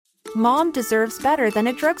Mom deserves better than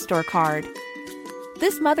a drugstore card.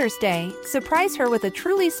 This Mother's Day, surprise her with a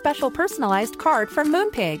truly special personalized card from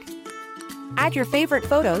Moonpig. Add your favorite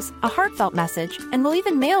photos, a heartfelt message, and we'll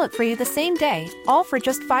even mail it for you the same day, all for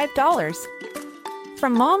just $5.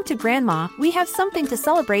 From mom to grandma, we have something to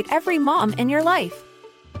celebrate every mom in your life.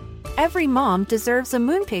 Every mom deserves a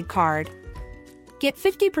Moonpig card. Get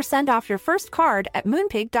 50% off your first card at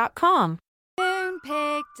moonpig.com.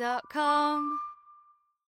 Moonpig.com.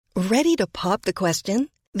 Ready to pop the question?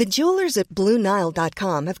 The jewelers at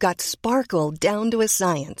BlueNile.com have got sparkle down to a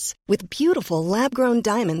science with beautiful lab-grown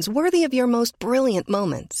diamonds worthy of your most brilliant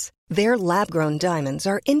moments. Their lab-grown diamonds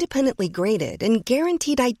are independently graded and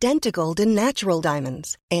guaranteed identical to natural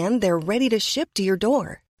diamonds, and they're ready to ship to your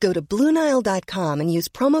door. Go to BlueNile.com and use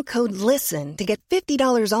promo code LISTEN to get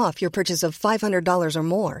 $50 off your purchase of $500 or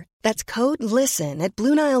more. That's code LISTEN at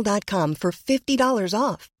BlueNile.com for $50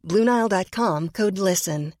 off. BlueNile.com, code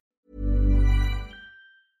LISTEN.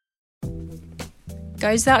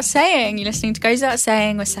 Goes Without Saying. You're listening to Goes Without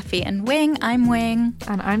Saying with Seffi and Wing. I'm Wing.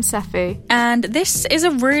 And I'm Seffi. And this is a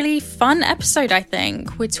really fun episode, I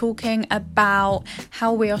think. We're talking about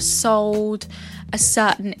how we are sold a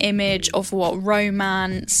certain image of what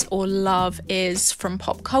romance or love is from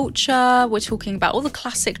pop culture. We're talking about all the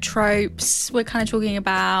classic tropes. We're kind of talking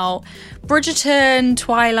about Bridgerton,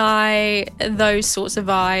 Twilight, those sorts of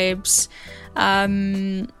vibes.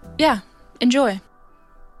 Yeah, enjoy.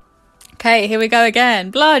 Okay, here we go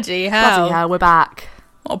again. Bloody hell, we're back.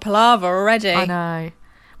 What a palaver already. I know.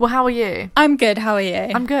 Well, how are you? I'm good, how are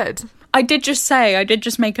you? I'm good. I did just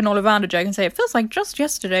make an Ollivander joke and say, it feels like just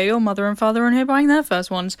yesterday your mother and father were here buying their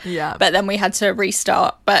first ones. Yeah. But then we had to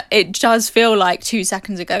restart. But it does feel like 2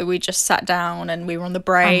 seconds ago we just sat down and we were on the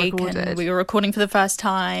break and we were recording for the first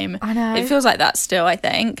time. I know. It feels like that still, I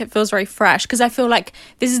think. It feels very fresh because I feel like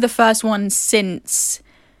this is the first one since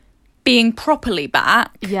being properly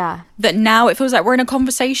back. Yeah. That now it feels like we're in a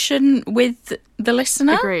conversation with the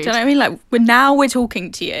listener. Agreed. Do you know what I mean? Like we're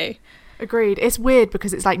talking to you. Agreed. It's weird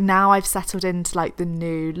because it's like now I've settled into like the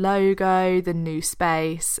new logo, the new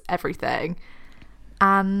space, everything.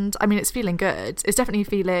 And I mean, it's feeling good. It's definitely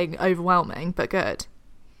feeling overwhelming, but good.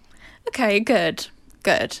 Okay, good.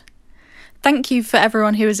 Thank you for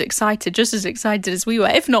everyone who was excited, just as excited as we were,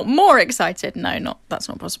 if not more excited. No, that's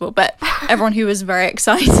not possible. But everyone who was very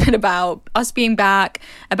excited about us being back,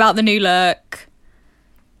 about the new look.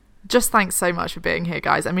 Just thanks so much for being here,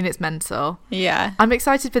 guys. I mean, it's mental. Yeah. I'm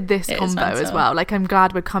excited for this It combo as well. Like, I'm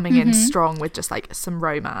glad we're coming in strong with just like some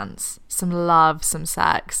romance, some love, some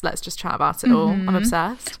sex. Let's just chat about it all. I'm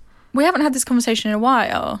obsessed. We haven't had this conversation in a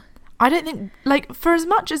while. I don't think, like, for as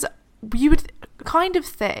much as you would kind of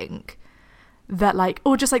think that, like,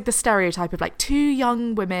 or just like the stereotype of like 2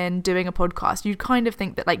 young women doing a podcast, you'd kind of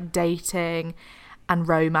think that like dating and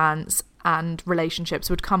romance and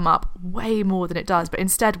relationships would come up way more than it does, but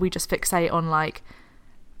instead we just fixate on like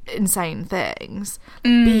insane things.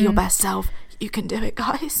 Be your best self, you can do it,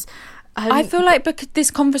 guys. I feel like because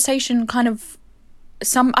this conversation kind of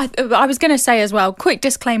I was going to say as well, quick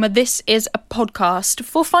disclaimer, this is a podcast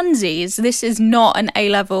for funsies. This is not an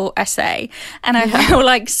A-level essay. And I feel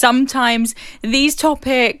like sometimes these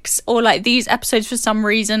topics or like these episodes, for some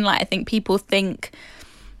reason, like I think people think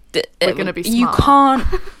that we're going to be smart.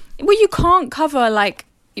 You can't cover, like,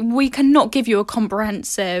 we cannot give you a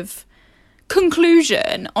comprehensive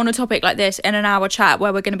conclusion on a topic like this in an hour chat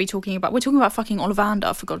where we're talking about fucking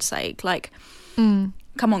Ollivander, for God's sake. Like, come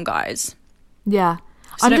on, guys. Yeah.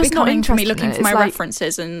 So I'm don't just be not coming for me interested looking in it. for my It's like,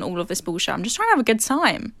 references and all of this bullshit. I'm just trying to have a good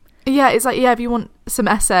time. Yeah, it's like, yeah, if you want some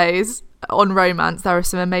essays on romance, there are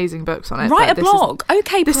some amazing books on it. Write a blog.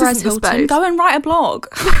 Okay, Perez Hilton, go and write a blog.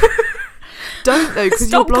 Don't though, because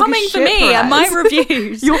Stop your blog coming is for shit, me Perez. and my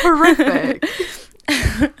reviews. You're horrific.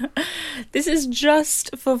 This is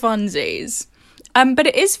just for funsies. But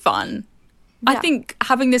it is fun. Yeah. I think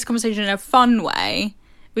having this conversation in a fun way,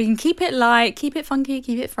 we can keep it light, keep it funky,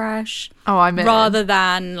 keep it fresh. Oh, I'm in. Rather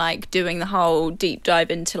than like doing the whole deep dive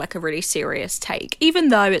into like a really serious take. Even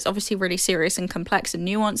though it's obviously really serious and complex and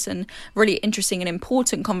nuanced and really interesting and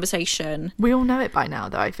important conversation. We all know it by now,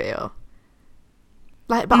 though, I feel.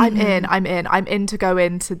 Like, but I'm in to go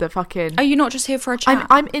into the fucking... Are you not just here for a chat?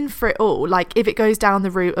 I'm in for it all. Like, if it goes down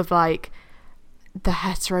the route of like the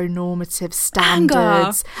heteronormative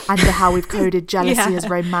standards and how we've coded jealousy as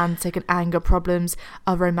romantic and anger problems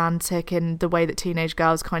are romantic in the way that teenage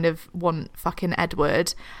girls kind of want fucking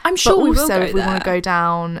Edward. I'm sure but we will also go if we there. want to go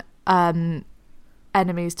down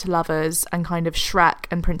enemies to lovers and kind of Shrek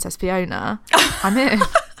and Princess Fiona, I'm in.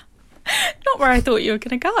 Not where I thought you were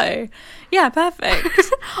going to go. Yeah,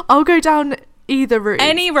 perfect. I'll go down either route.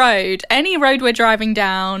 Any road we're driving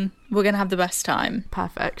down, We're going to have the best time.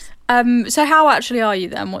 Perfect. So how actually are you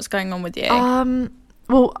then? What's going on with you?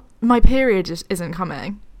 Well, my period just isn't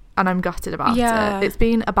coming, and I'm gutted about it. It's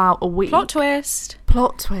been about a week. Plot twist.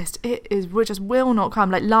 It is. We just will not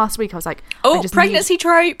come. Like last week, I was like, oh, pregnancy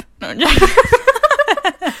trope. No,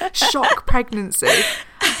 shock pregnancy.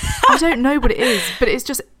 I don't know what it is, but it's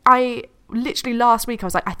just literally last week I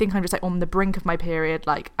was like, I think I'm just like on the brink of my period.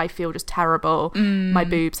 Like I feel just terrible. My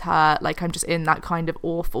boobs hurt. Like I'm just in that kind of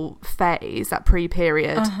awful phase, that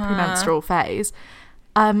pre-period, premenstrual phase.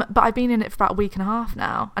 But I've been in it for about a week and a half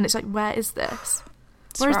now, and it's like, where is this?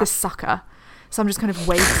 Where is this sucker? So I'm just kind of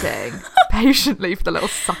waiting patiently for the little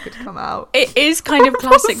sucker to come out. It is kind of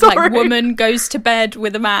classic, like woman goes to bed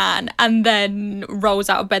with a man and then rolls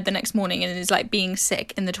out of bed the next morning and is like being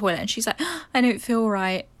sick in the toilet, and she's like, oh, I don't feel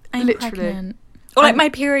right. I'm pregnant. Or like my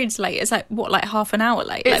period's late. It's like, what, like half an hour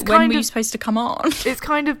late? Like when were you supposed to come on? It's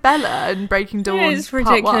kind of Bella and Breaking Dawn. It's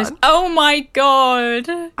ridiculous. Part 1. Oh my God.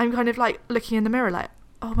 I'm kind of like looking in the mirror like,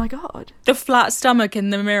 oh my God. The flat stomach in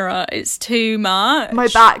the mirror, it's too much. My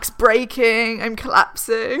back's breaking. I'm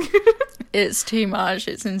collapsing. It's too much.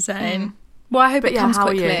 It's insane. Well, I hope it comes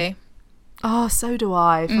quickly. Oh, so do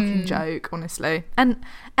I. Fucking joke, honestly. And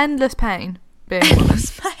endless pain.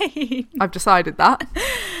 Endless pain. I've decided that.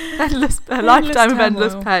 A lifetime of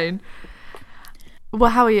endless pain.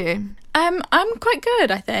 Well, how are you? I'm quite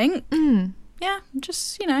good, I think. Yeah,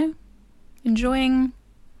 just, enjoying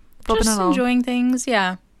things.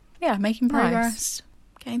 Yeah, making progress.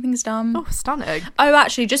 Getting things done. Oh, stunning. Oh,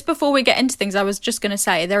 actually, just before we get into things, I was just going to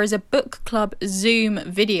say there is a book club Zoom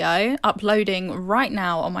video uploading right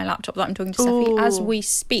now on my laptop that I'm talking to Steffi as we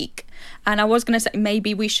speak. And I was going to say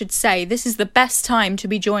maybe we should say this is the best time to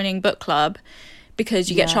be joining book club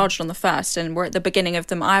because you get charged on the 1st, and we're at the beginning of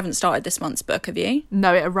them. I haven't started this month's book, have you?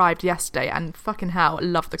 No, it arrived yesterday, and fucking hell, I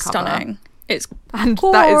love the cover. Stunning. It's and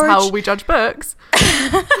that is how we judge books.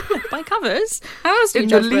 By covers. How else do you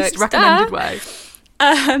judge books? In the least recommended way.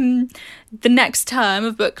 The next term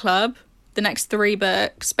of book club, the next 3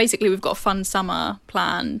 books, basically we've got a fun summer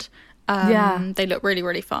planned. They look really,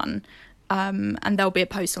 really fun. And there'll be a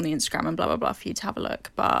post on the Instagram and blah, blah, blah for you to have a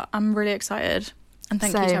look. But I'm really excited. And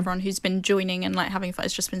thank you to everyone who's been joining and like having fun.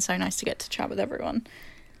 It's just been so nice to get to chat with everyone.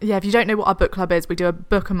 Yeah, if you don't know what our book club is, we do a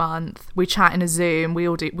book a month. We chat in a Zoom. We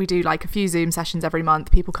do like a few Zoom sessions every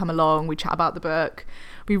month. People come along. We chat about the book.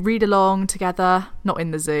 We read along together. Not in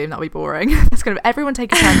the Zoom. That'll be boring. That's kind of everyone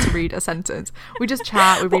take a turn to read a sentence. We just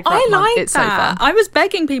chat. We read for a month. It's so fun. I was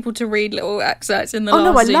begging people to read little excerpts in the last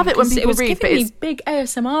no, I Zoom love it when people read. It was giving me big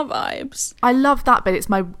ASMR vibes. I love that, but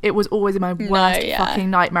it was always my worst fucking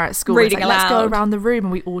nightmare at school. Reading it's like, aloud. let's go around the room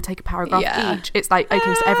and we all take a paragraph each. It's like,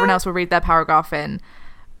 okay, so everyone else will read their paragraph in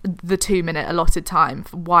the 2-minute allotted time.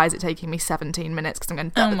 Why is it taking me 17 minutes? Because I'm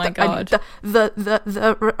going, oh my God.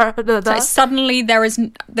 It's like suddenly there's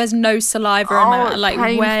no saliva in my mouth. Like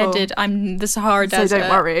painful. Where did I'm the Sahara Desert? So don't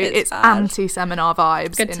worry, it's anti-seminar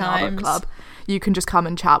vibes Good in times. our book club. You can just come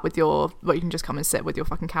and chat with you can just come and sit with your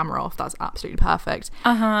fucking camera off. That's absolutely perfect.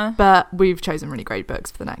 But we've chosen really great books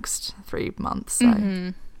for the next 3 months, so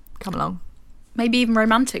come along. Maybe even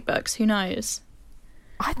romantic books, who knows?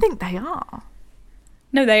 I think they are.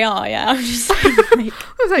 No, they are, yeah. I'm just saying,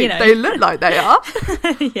 like, they look like they are.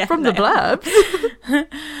 Yeah, from the blurbs.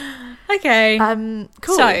 Okay.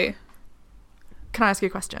 Cool. So, can I ask you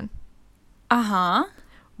a question?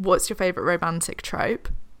 What's your favourite romantic trope?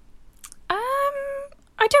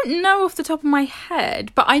 I don't know off the top of my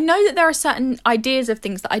head, but I know that there are certain ideas of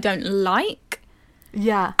things that I don't like.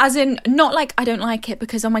 Yeah. As in, not like I don't like it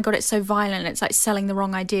because, oh my God, it's so violent. It's like selling the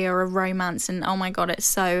wrong idea of romance and, oh my God, it's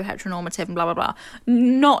so heteronormative and blah, blah, blah.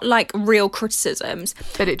 Not like real criticisms.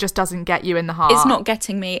 But it just doesn't get you in the heart. It's not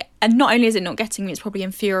getting me. And not only is it not getting me, it's probably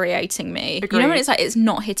infuriating me. Agreed. You know when it's like, it's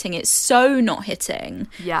not hitting, it's so not hitting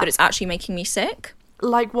that it's actually making me sick?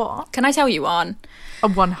 Like what? Can I tell you one?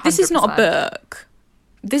 100%. This is not a book.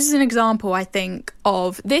 This is an example, I think,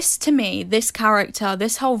 of this, to me, this character,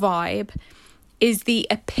 this whole vibe is the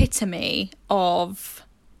epitome of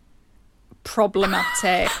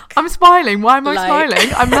problematic. I'm smiling. Why am I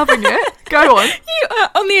smiling? I'm loving it. Go on. You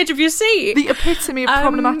are on the edge of your seat. The epitome of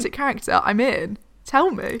problematic character. I'm in.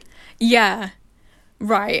 Tell me. Yeah.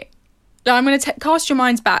 Right. Now I'm going to cast your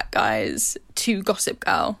minds back, guys, to Gossip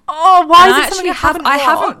Girl. Oh, why is it something I haven't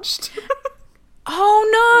watched?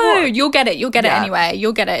 Oh, no. What? You'll get it. You'll get it anyway.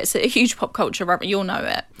 You'll get it. It's a huge pop culture reference. You'll know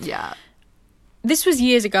it. Yeah. This was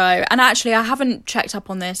years ago, and actually I haven't checked up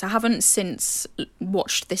on this. I haven't since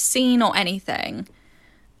watched this scene or anything.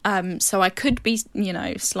 So I could be,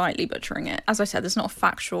 slightly butchering it. As I said, this is not a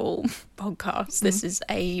factual podcast. This is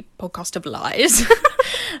a podcast of lies. This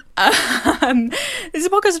is a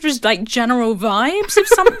podcast of just like general vibes of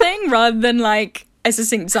something rather than like a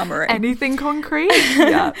succinct summary. Anything concrete?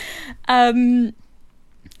 Yeah.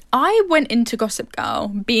 I went into Gossip Girl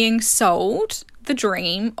being sold the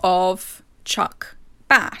dream of Chuck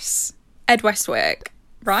Bass, Ed Westwick.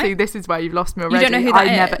 Right? See, this is where you've lost me already. You don't know who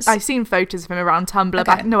that is? I've seen photos of him around Tumblr.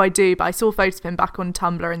 Okay. No, I do, but I saw photos of him back on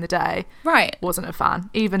Tumblr in the day. Right. Wasn't a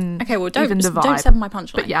fan. Even the vibe. Don't step on my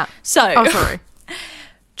punchline. But yeah. So, oh, sorry.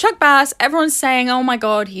 Chuck Bass, everyone's saying, oh my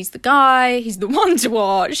God, he's the guy. He's the one to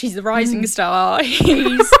watch. He's the rising star.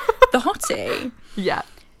 He's the hottie. Yeah.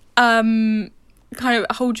 Kind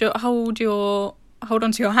of hold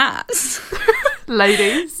on to your hats.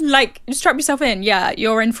 Ladies. Like, strap yourself in. Yeah,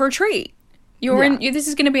 you're in for a treat. This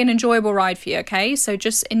is going to be an enjoyable ride for you, okay? So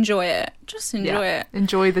just enjoy it. Just enjoy it.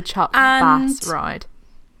 Enjoy the Chuck Bass ride.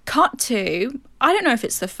 Cut to, I don't know if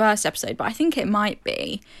it's the first episode, but I think it might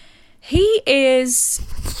be. He is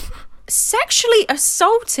sexually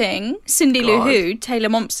assaulting Cindy Lou Who, Taylor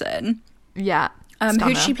Momsen. Yeah.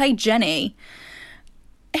 Who she played Jenny.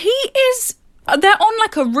 He is, they're on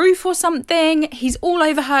like a roof or something. He's all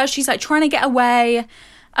over her. She's like trying to get away.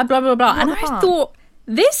 Blah, blah, blah. And I thought,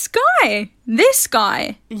 this guy,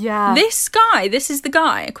 yeah, this is the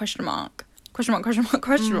guy, question mark.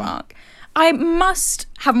 I must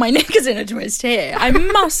have my knickers in a twist here. I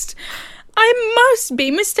must be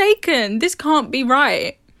mistaken. This can't be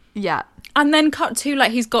right. Yeah. And then cut to,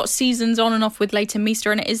 like, he's got seasons on and off with Leighton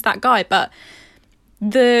Meester, and it is that guy. But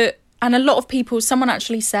and a lot of people, someone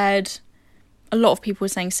actually said, a lot of people were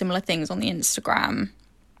saying similar things on the Instagram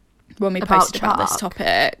when we posted about this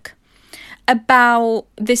topic. About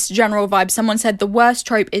this general vibe. Someone said the worst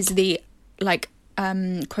trope is the, like,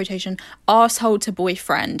 quotation, arsehole to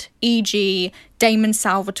boyfriend, e.g. Damon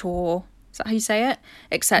Salvatore, is that how you say it?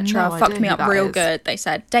 Etc. No, fucked me up real good. They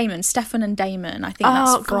said Damon, Stefan and Damon. I think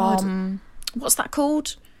that's from, what's that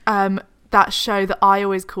called? That show that I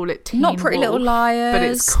always call it Teen Not Pretty Wolf, Little Liars. but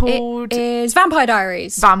it's called... It is Vampire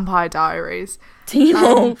Diaries. Vampire Diaries. Teen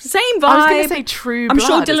Wolf. Same vibe. I was going to say True Blood. I'm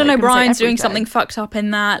sure Dylan O'Brien's doing something fucked up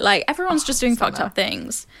in that. Like, everyone's just doing fucked up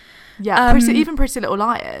things. Yeah, even Pretty Little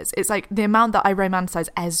Liars. It's like the amount that I romanticize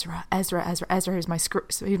Ezra, who's my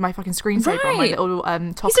fucking screensaver on my little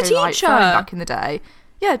Taco Light phone back in the day.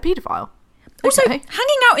 Yeah, paedophile. Also,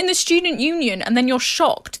 hanging out in the student union, and then you're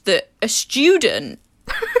shocked that a student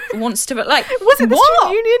wants to, like, was it the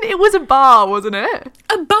student union? It was a bar, wasn't it?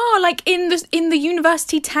 A bar, like in the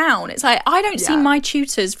university town. It's like, I don't see my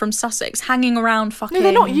tutors from Sussex hanging around fucking. No,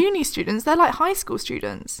 they're not uni students. They're like high school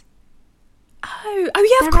students. Oh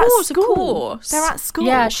yeah, of course. They're at school.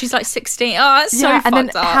 Yeah, she's like 16. Oh, that's so fucked and then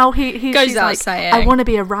up. how he goes she's out like, saying, I want to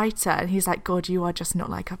be a writer, and he's like, God, you are just not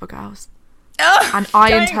like other girls. Ugh, and I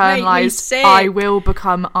don't internalized, I will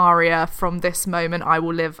become Arya from this moment. I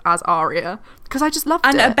will live as Arya because I just loved it.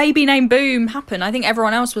 And a baby named Boom happened. I think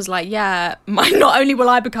everyone else was like, yeah, not only will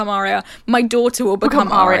I become Arya, my daughter will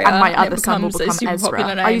become Arya, and my other son will become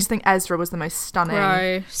Ezra. Name. I used to think Ezra was the most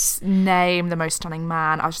stunning name, the most stunning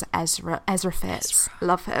man. I was just Ezra Fitz.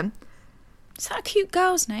 Love him. Is that a cute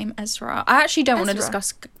girl's name, Ezra? I actually don't want to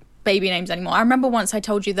discuss baby names anymore. I remember once I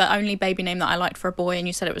told you the only baby name that I liked for a boy, and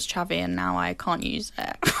you said it was Chavi, and now I can't use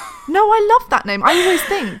it. No, I love that name. I always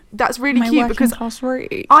think that's really cute because I've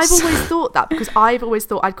always thought that because I've always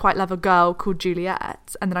thought I'd quite love a girl called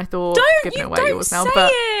Juliet, and then I thought, giving away yours now,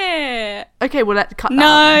 but it. Okay, well, let's cut that.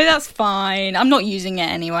 No, that's fine. I'm not using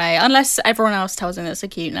it anyway, unless everyone else tells me that's a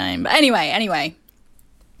cute name. But anyway.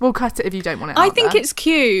 We'll cut it if you don't want it. I think it's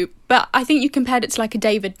cute, but I think you compared it to like a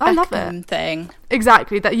David Beckham thing.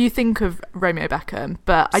 Exactly, that you think of Romeo Beckham,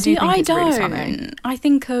 but I do think it's really stunning. I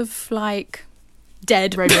think of like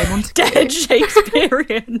dead Romeo Montague. Dead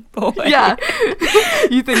Shakespearean boy. Yeah.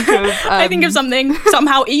 You think of I think of something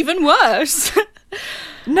somehow even worse.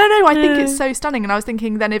 No, I think it's so stunning, and I was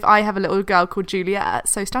thinking then if I have a little girl called Juliet,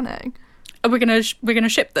 so stunning. We're gonna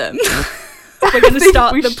ship them. We're going to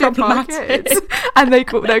start the problematic. And they're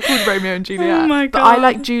called Romeo and Juliet. Oh my God. But I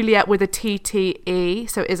like Juliet with a TTE,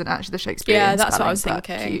 so it isn't actually the Shakespearean Yeah, that's spelling, what I was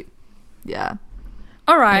thinking. Cute. Yeah.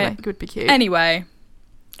 All right. Anyway, it would be cute. Anyway.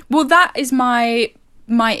 Well, that is my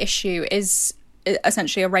issue, is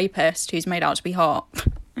essentially a rapist who's made out to be hot.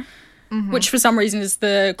 Mm-hmm. Which for some reason is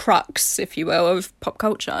the crux, if you will, of pop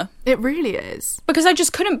culture. It really is. Because I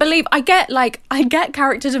just couldn't believe, I get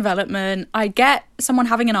character development, I get someone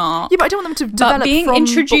having an arc. Yeah, but I don't want them to develop being from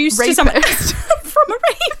introduced to someone from a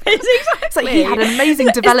rapist. Exactly. It's like he had an amazing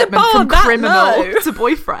development from criminal to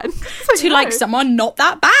boyfriend. To like someone not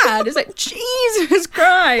that bad. It's like, Jesus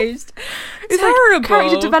Christ. It's terrible. Like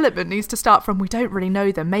character development needs to start from, we don't really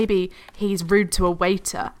know them. Maybe he's rude to a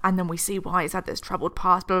waiter and then we see why he's had this troubled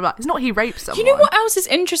past, blah, blah, blah. It's not he raped someone. You know what else is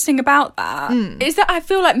interesting about that? Is that I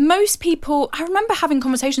feel like most people, I remember having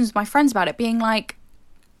conversations with my friends about it, being like,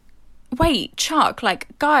 wait, Chuck, like,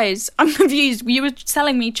 guys, I'm confused. You were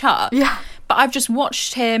selling me Chuck. Yeah. But I've just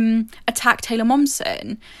watched him attack Taylor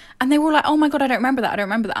Momsen. And they were like, oh my God, I don't remember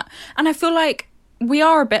that. And I feel like we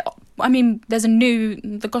are a bit, I mean,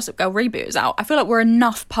 the Gossip Girl reboot is out. I feel like we're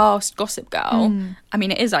enough past Gossip Girl. I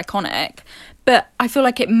mean, it is iconic. But I feel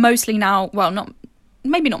like it mostly now, well,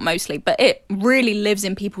 maybe not mostly, but it really lives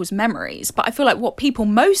in people's memories. But I feel like what people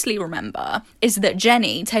mostly remember is that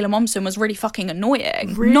Jenny, Taylor Momsen, was really fucking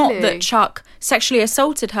annoying. Really? Not that Chuck sexually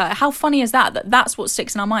assaulted her. How funny is that? That's what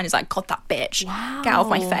sticks in our mind, is like, God, that bitch. Wow. Get out of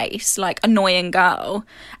my face. Like, annoying girl.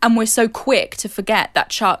 And we're so quick to forget that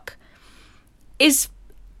Chuck is...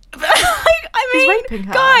 I mean, he's raping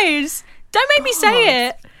her. Guys, don't make me say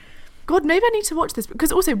it. God, maybe I need to watch this.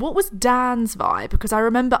 Because also, what was Dan's vibe? Because I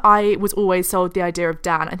remember I was always sold the idea of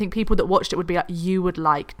Dan. I think people that watched it would be like, you would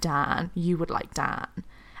like Dan.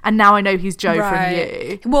 And now I know he's Joe from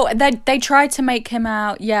You. Well, they tried to make him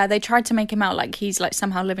out, like he's like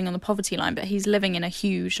somehow living on the poverty line, but he's living in a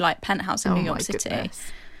huge like penthouse in New York City.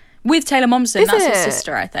 Goodness. With Taylor Momsen, that's his it?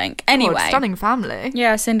 sister, I think. Anyway. God, stunning family.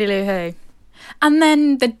 Yeah, Cindy Lou Who. And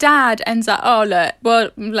then the dad ends up, oh, look,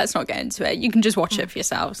 well, let's not get into it. You can just watch it for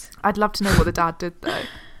yourselves. I'd love to know what the dad did, though.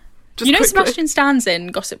 Just you know quickly. Sebastian Stan's in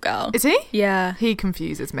Gossip Girl? Is he? Yeah. He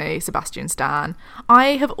confuses me, Sebastian Stan.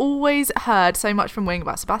 I have always heard so much from Wing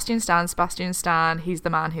about Sebastian Stan, he's the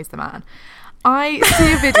man. I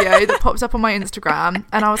see a video that pops up on my Instagram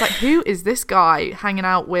and I was like, who is this guy hanging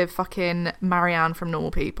out with fucking Marianne from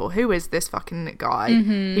Normal People? Who is this fucking guy?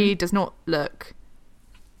 He does not look...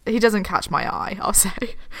 He doesn't catch my eye, I'll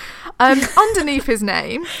say. Underneath his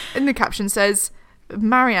name, in the caption says,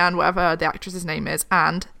 Marianne, whatever the actress's name is,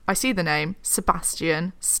 and I see the name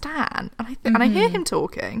Sebastian Stan. And I hear him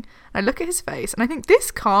talking. And I look at his face and I think, this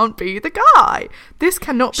can't be the guy. This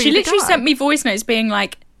cannot be the guy. She literally sent me voice notes being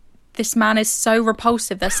like, this man is so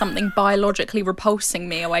repulsive, there's something biologically repulsing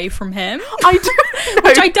me away from him. I don't know.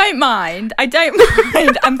 Which I don't mind.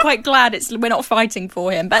 I'm quite glad we're not fighting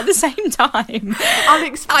for him, but at the same time,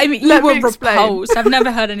 you were repulsed. I've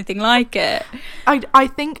never heard anything like it. I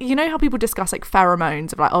think, you know how people discuss like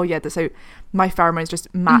pheromones of like, oh yeah, so my pheromones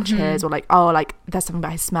just match his, or like, oh, like there's something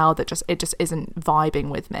about his smell that just isn't vibing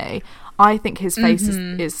with me. I think his face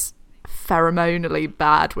is pheromonally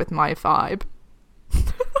bad with my vibe.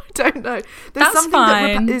 I don't know. There's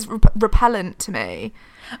something that is repellent to me.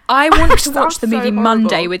 I want to watch the movie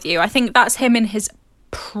Monday with you. I think that's him in his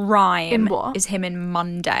prime. In what? Is him in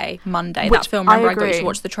Monday. That film. Remember, I got you to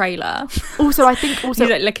watch the trailer. Also, I think you're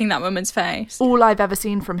like licking that woman's face. All I've ever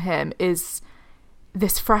seen from him is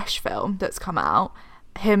this Fresh film that's come out.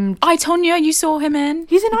 I, Tonya, you saw him in.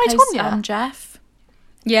 He's in I, Tonya. Jeff.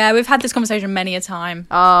 Yeah, we've had this conversation many a time.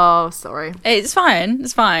 Oh, sorry. It's fine.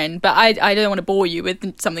 But I don't want to bore you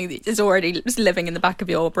with something that is already living in the back of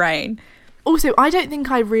your brain. Also, I don't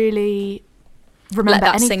think I really remember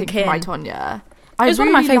anything from I, Tonya. It was one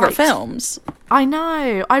of my favourite films. I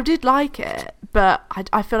know. I did like it, but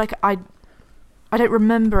I feel like I don't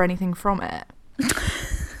remember anything from it.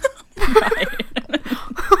 Right.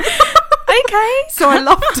 Okay. So I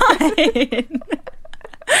loved it.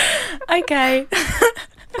 Okay.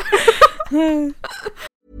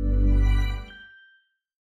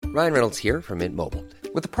 Ryan Reynolds here from Mint Mobile.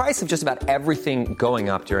 With the price of just about everything going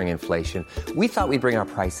up during inflation, we thought we'd bring our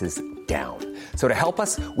prices down. So to help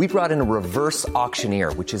us, we brought in a reverse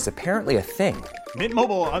auctioneer, which is apparently a thing. Mint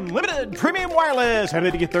Mobile Unlimited Premium Wireless. How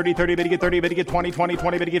to get 30, 30, bit to get 30, bit to get 20, 20,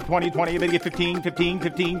 20, bit to get 20, 20, bit to get 15, 15,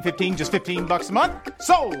 15, 15, just $15 a month?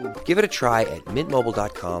 Sold! Give it a try at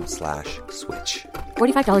mintmobile.com/switch.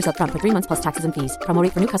 $45 up front for 3 months plus taxes and fees. Promo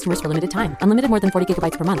rate for new customers for limited time. Unlimited more than 40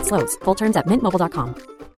 gigabytes per month. Slows full terms at mintmobile.com.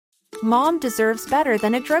 Mom deserves better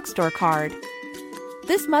than a drugstore card.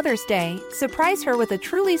 This Mother's Day, surprise her with a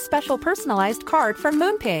truly special personalized card from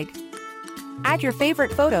Moonpig. Add your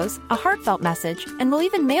favorite photos, a heartfelt message, and we'll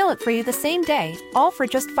even mail it for you the same day, all for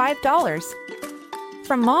just $5.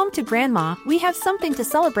 From mom to grandma, we have something to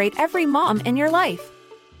celebrate every mom in your life.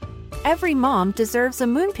 Every mom deserves a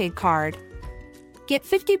Moonpig card. Get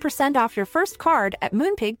 50% off your first card at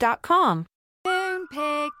Moonpig.com.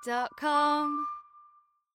 Moonpig.com.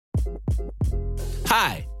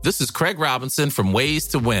 Hi, this is Craig Robinson from Ways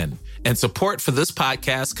to Win, and support for this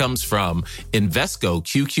podcast comes from Invesco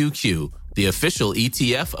QQQ, the official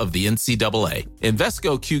ETF of the NCAA.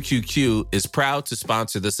 Invesco QQQ is proud to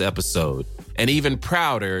sponsor this episode, and even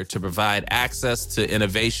prouder to provide access to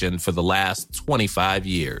innovation for the last 25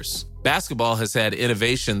 years. Basketball has had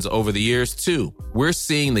innovations over the years, too. We're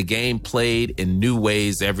seeing the game played in new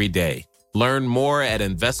ways every day. Learn more at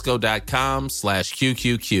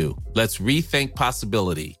Invesco.com/QQQ. Let's rethink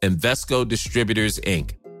possibility. Invesco Distributors,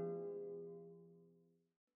 Inc.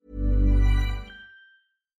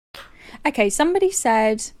 Okay, somebody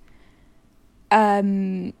said...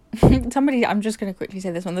 I'm just going to quickly say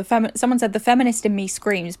this one. Someone said, the feminist in me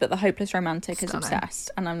screams, but the hopeless romantic is obsessed.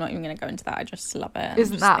 And I'm not even going to go into that. I just love it.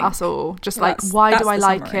 Isn't that us all? Just like, why do I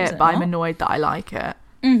like it, but I'm annoyed that I like it?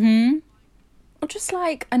 Mm-hmm. Or just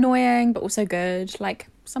like annoying, but also good. Like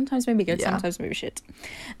sometimes maybe good, sometimes maybe shit.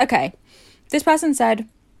 Okay. This person said,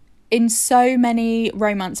 in so many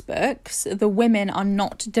romance books, the women are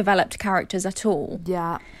not developed characters at all.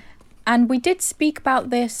 Yeah. And we did speak about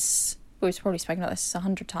this... We've probably spoken about this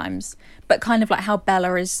 100 times, but kind of like how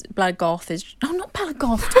Bella Goth is... Oh, not Bella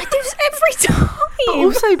Goth. I do this every time. But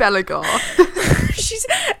also Bella Goth.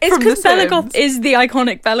 It's because Bella Goth is the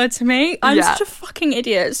iconic Bella to me. I'm such a fucking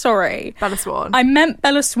idiot. Sorry. Bella Swan. I meant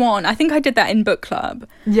Bella Swan. I think I did that in book club.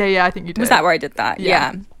 Yeah, I think you did. Was that where I did that?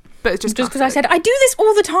 Yeah. But it's just because I said, I do this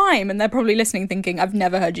all the time, and they're probably listening thinking, I've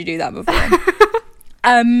never heard you do that before.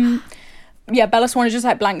 Yeah, Bella Swan is just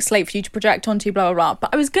like blank slate for you to project onto, blah, blah, blah.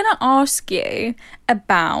 But I was going to ask you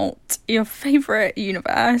about your favourite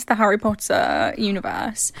universe, the Harry Potter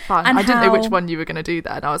universe. Fine. I didn't know which one you were going to do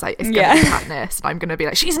that. And I was like, it's going to be Katniss. And I'm going to be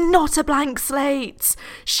like, she's not a blank slate.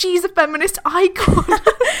 She's a feminist icon.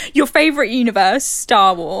 Your favourite universe,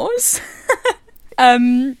 Star Wars.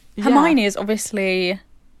 Hermione is obviously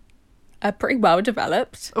a pretty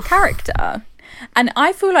well-developed character. And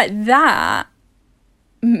I feel like that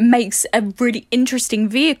makes a really interesting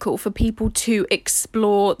vehicle for people to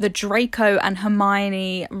explore the Draco and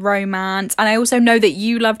Hermione romance. And I also know that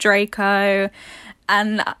you love Draco,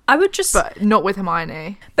 and I would just... But not with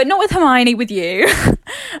Hermione. But not with Hermione, with you.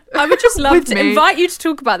 I would just love to invite you to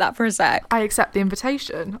talk about that for a sec. I accept the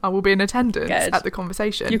invitation. I will be in attendance at the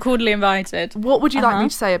conversation. You're cordially invited. What would you like me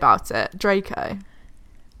to say about it, Draco?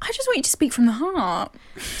 I just want you to speak from the heart.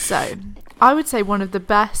 So, I would say one of the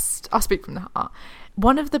best... I'll speak from the heart.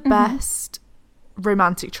 One of the best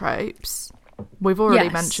romantic tropes, we've already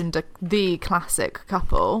mentioned the classic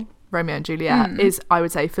couple, Romeo and Juliet, is, I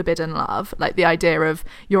would say, forbidden love. Like the idea of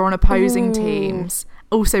you're on opposing teams,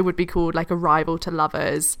 also would be called like a rival to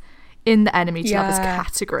lovers, in the enemy to lovers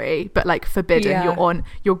category, but like forbidden. You're on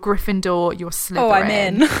your Gryffindor, you're Slytherin. Oh, I'm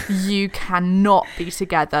in. You cannot be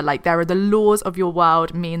together. Like there are the laws of your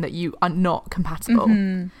world mean that you are not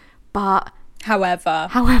compatible. But however,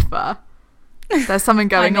 there's something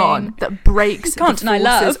going on that breaks the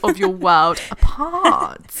forces of your world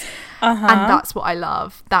apart. And that's what I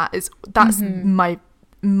love. That's my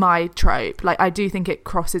trope. Like I do think it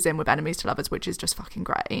crosses in with enemies to lovers, which is just fucking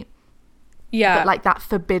great. Yeah. But like that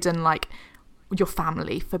forbidden, like your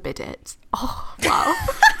family forbid it. Oh, wow.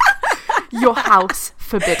 Your house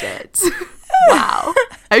forbid it. Wow.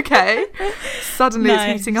 Okay. Suddenly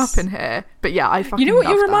it's heating up in here. But yeah, I fucking love that. You know what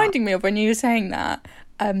you're reminding me of when you were saying that?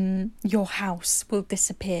 Your house will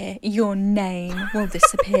disappear, your name will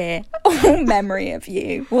disappear, all memory of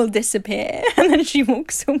you will disappear, and then she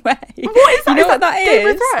walks away. What is that? You know what that is? Game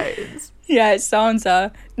of Thrones? Yeah, it's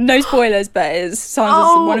Sansa. No spoilers, but it's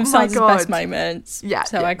Sansa's, one of Sansa's best moments. Yeah,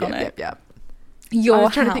 so iconic. Yeah. Your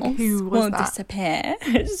house will disappear.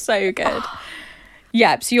 It's so good.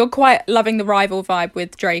 Yeah, so you're quite loving the rival vibe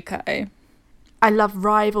with Draco. I love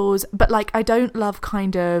rivals, but like I don't love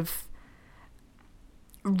kind of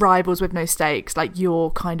rivals with no stakes, like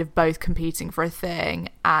you're kind of both competing for a thing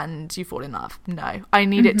and you fall in love. No, I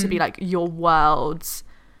need it to be like your worlds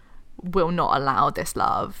will not allow this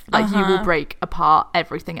love. Like you will break apart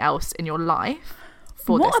everything else in your life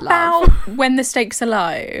for this love. What about when the stakes are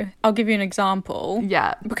low? I'll give you an example.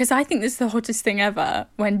 Yeah, because I think this is the hottest thing ever.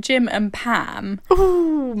 When Jim and Pam.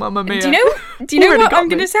 Ooh, Mamma Mia! Do you know what I'm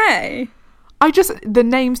gonna say? The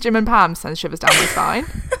names Jim and Pam sends shivers down my spine.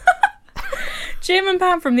 Jim and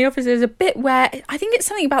Pam from The Office is a bit where I think it's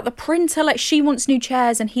something about the printer, like she wants new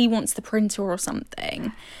chairs and he wants the printer or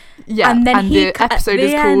something. Yeah, and the episode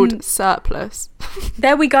is called Surplus.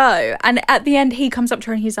 There we go. And at the end he comes up to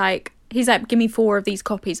her and he's like, give me 4 of these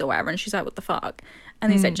copies or whatever, and she's like, what the fuck?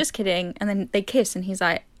 And he's like, just kidding. And then they kiss and he's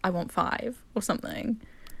like, I want 5 or something.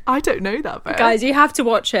 I don't know that bit. Guys, you have to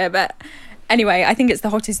watch it. But anyway, I think it's the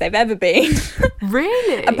hottest they've ever been.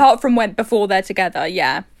 Really? Apart from before they're together,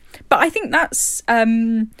 yeah. But I think that's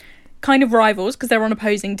kind of rivals because they're on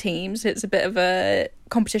opposing teams. It's a bit of a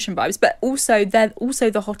competition vibes, but also they're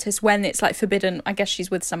also the hottest when it's like forbidden. I guess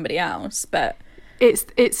she's with somebody else, but it's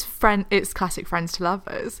classic friends to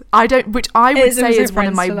lovers. Which I would say is one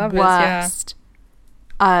of my worst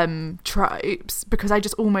tropes, because I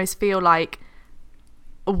just almost feel like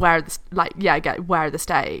where are the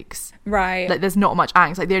stakes, right? Like there's not much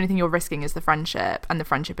angst. Like the only thing you're risking is the friendship, and the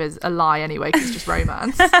friendship is a lie anyway because it's just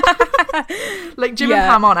romance. Like Jim and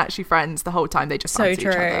Pam aren't actually friends the whole time, they just fancy each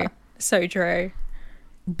other. So true.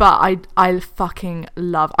 But I fucking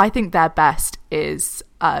love, I think their best is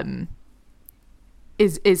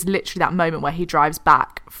literally that moment where he drives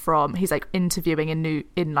back from, he's like interviewing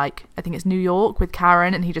in like I think it's New York with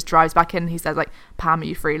Karen, and he just drives back in and he says like, Pam, are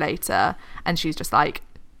you free later? And she's just like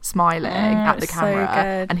smiling at the camera,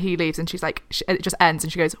 so and he leaves, and she's like, it just ends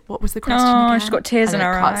and she goes, what was the question again? She's got tears in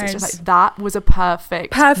her eyes. It's just like, that was a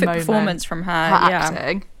perfect performance from her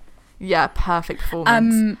acting. Perfect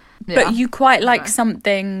performance. But you quite like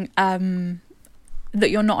something that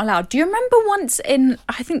you're not allowed. Do you remember once in,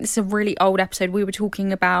 I think this is a really old episode, we were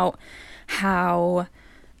talking about how,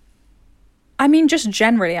 I mean, just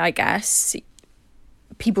generally, I guess,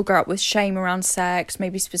 people grow up with shame around sex,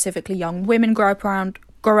 maybe specifically young women grow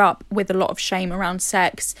up with a lot of shame around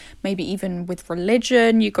sex, maybe even with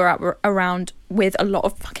religion. You grow up with a lot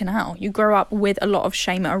of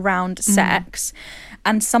shame around sex,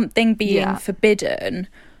 and something being forbidden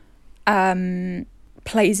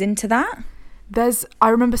plays into that. I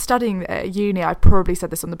remember studying at uni, I probably said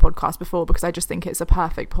this on the podcast before because I just think it's a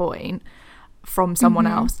perfect point from someone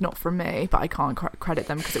else, not from me, but I can't credit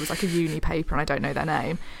them because it was like a uni paper and I don't know their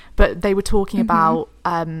name. But they were talking about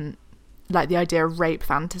like the idea of rape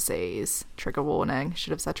fantasies. Trigger warning.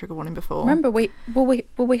 Should have said trigger warning before. Remember we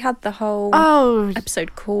had the whole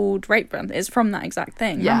episode called Rape Fantasies. It's from that exact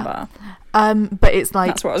thing. Remember? But it's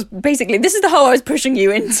like, that's what I was basically. This is the hole I was pushing you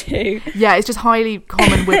into. Yeah, it's just highly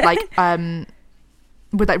common with like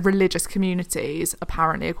with like religious communities,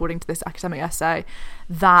 apparently, according to this academic essay,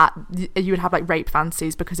 that you would have like rape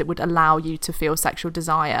fantasies because it would allow you to feel sexual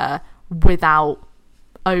desire without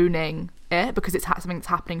owning it, because it's something that's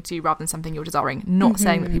happening to you rather than something you're desiring. Not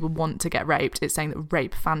saying that people want to get raped, it's saying that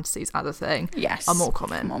rape fantasies as a thing are more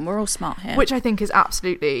common. Come on, we're all smart here. Which I think is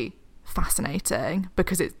absolutely fascinating,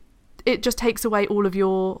 because it just takes away all of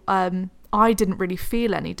your I didn't really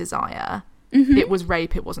feel any desire. It was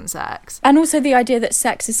rape, it wasn't sex. And also the idea that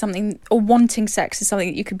sex is something, or wanting sex is something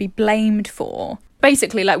that you could be blamed for.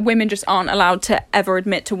 Basically, like, women just aren't allowed to ever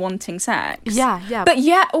admit to wanting sex. Yeah. But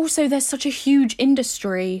yet also there's such a huge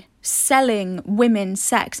industry selling women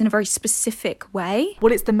sex in a very specific way.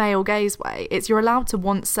 Well, it's the male gaze way. It's you're allowed to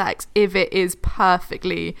want sex if it is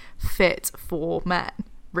perfectly fit for men.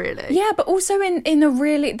 Really? Yeah, but also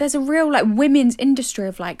there's a real like women's industry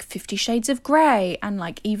of like 50 Shades of Grey and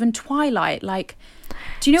like even Twilight. Like,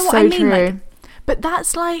 do you know what I mean? True. Like, but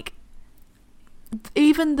that's like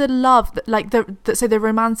even the love that like so the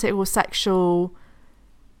romantic or sexual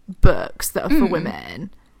books that are for women,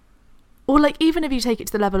 or like even if you take it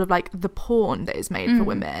to the level of like the porn that is made for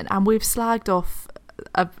women, and we've slagged off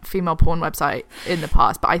a female porn website in the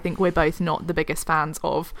past, but I think we're both not the biggest fans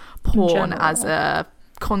of porn as a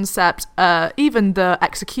concept. Even the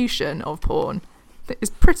execution of porn is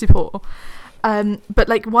pretty poor, but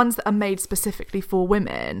like ones that are made specifically for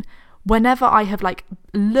women, whenever I have like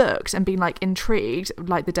looked and been like intrigued,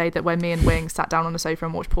 like the day that when me and Wing sat down on the sofa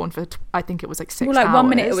and watched porn for I think it was like 6 hours. Well, like 1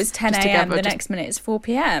 minute it was 10 a.m, the next minute it's 4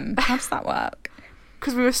 p.m. How does that work?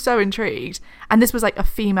 Because we were so intrigued, and this was like a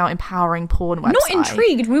female empowering porn website. Not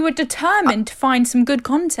intrigued, we were determined to find some good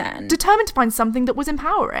content. Determined to find something that was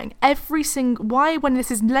empowering. Why, when this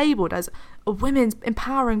is labelled as a women's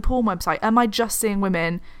empowering porn website, am I just seeing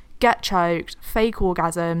women get choked, fake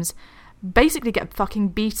orgasms, basically get fucking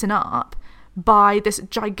beaten up by this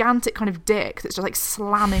gigantic kind of dick that's just like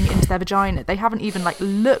slamming into their vagina? They haven't even like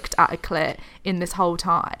looked at a clit in this whole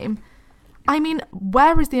time. I mean,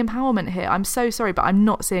 where is the empowerment here? I'm so sorry, but I'm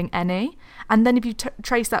not seeing any. And then if you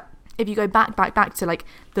trace that, if you go back to like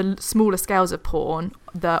the smaller scales of porn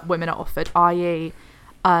that women are offered, i.e.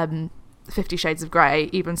 50 Shades of Grey,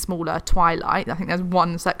 even smaller, Twilight. I think there's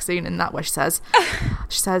one sex scene in that where she says,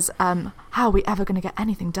 how are we ever going to get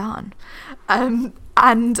anything done? And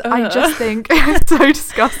I just think it's so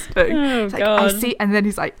disgusting. Oh, it's like, God. I see, and then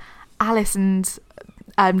he's like, Alice and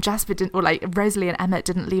Jasper didn't, or like Rosalie and Emmett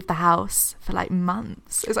didn't leave the house for like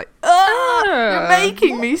months. It's like, you're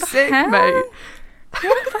making me sick, mate.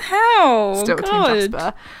 What the hell? Still Team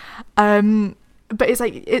Jasper. But it's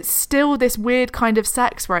like, it's still this weird kind of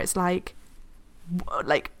sex where it's like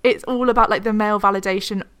it's all about like the male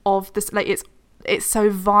validation of this, like it's so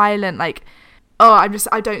violent, like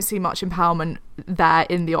I don't see much empowerment there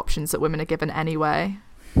in the options that women are given anyway.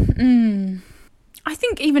 I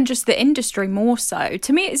think even just the industry more so.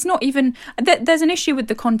 To me, it's not even... There's an issue with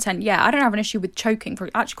the content. Yeah, I don't have an issue with choking. I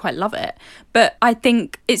actually quite love it. But I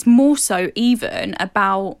think it's more so even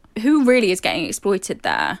about who really is getting exploited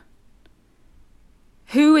there.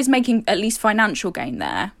 Who is making at least financial gain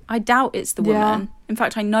there? I doubt it's the woman. Yeah. In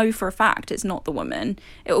fact, I know for a fact it's not the woman.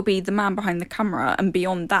 It will be the man behind the camera. And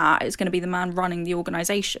beyond that, it's going to be the man running the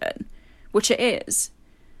organisation. Which it is.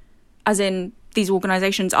 As in... these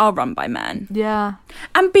organisations are run by men. Yeah.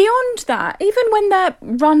 And beyond that, even when they're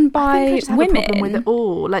run by I think I just have women... a problem with it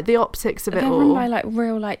all. Like, the optics of it all. They're run by, like,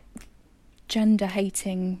 real, like,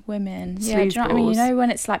 gender-hating women. Yeah, do you know what I mean? You know, when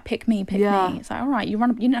it's like, pick me. It's like, all right, you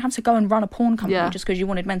didn't have to go and run a porn company just because you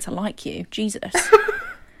wanted men to like you. Jesus.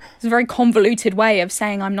 It's a very convoluted way of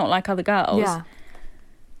saying I'm not like other girls. Yeah.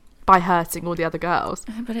 By hurting all the other girls.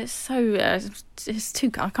 But it's so... it's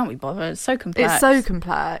too... I can't be bothered. It's so complex. It's so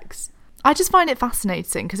complex. I just find it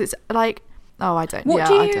fascinating because it's like... Oh, I don't...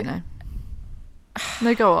 I don't know.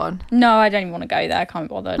 No, go on. No, I don't even want to go there. I can't be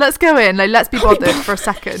bothered. Let's go in. Like, let's be bothered for a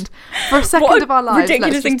second. For a second of our lives,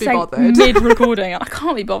 ridiculous let's just be thing bothered. Mid-recording. I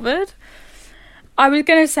can't be bothered. I was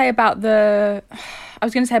going to say about the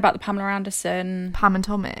Pamela Anderson... Pam and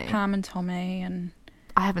Tommy. And...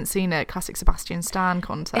 I haven't seen it. Classic Sebastian Stan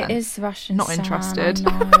content. It is Sebastian Not Stan. interested.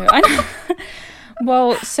 I know.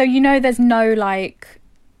 Well, so you know there's no, like,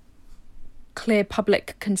 clear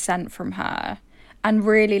public consent from her. And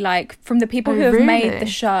really, like, from the people who have made the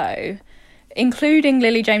show, including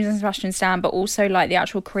Lily James and Sebastian Stan, but also, like, the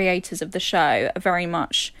actual creators of the show are very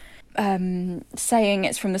much saying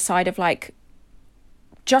it's from the side of, like,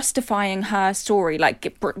 justifying her story,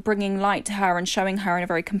 like bringing light to her and showing her in a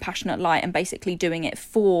very compassionate light, and basically doing it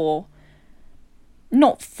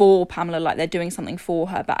not for Pamela, like they're doing something for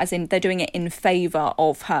her, but as in they're doing it in favour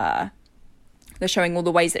of her. They're showing all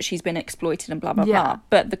the ways that she's been exploited and blah, blah, blah.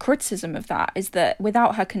 But the criticism of that is that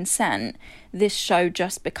without her consent, this show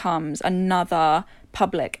just becomes another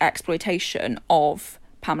public exploitation of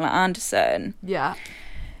Pamela Anderson. Yeah.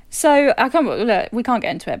 So we can't get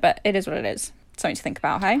into it, but it is what it is. Something to think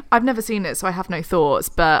about, hey? I've never seen it, so I have no thoughts,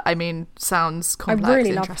 but I mean, sounds complex, I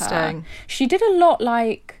really interesting. love her. She did a lot,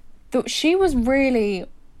 like, she was really...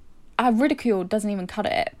 ridicule doesn't even cut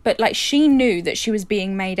it, but like she knew that she was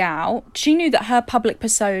being made out. She knew that her public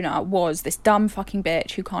persona was this dumb fucking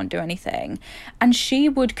bitch who can't do anything, and she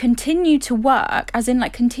would continue to work, as in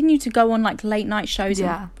like continue to go on like late night shows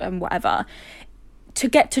and whatever, to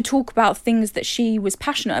get to talk about things that she was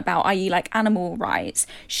passionate about, i.e. like animal rights.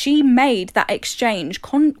 She made that exchange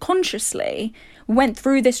consciously, went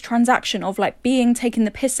through this transaction of like being taken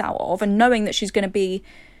the piss out of and knowing that she's going to be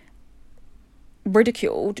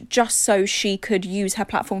ridiculed just so she could use her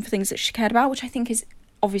platform for things that she cared about, which I think is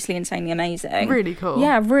obviously insanely amazing. Really cool.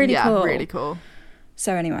 Yeah, really cool. Yeah, really cool.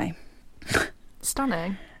 So anyway.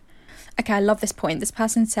 Stunning. Okay, I love this point. This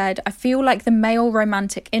person said, I feel like the male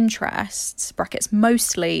romantic interests, brackets,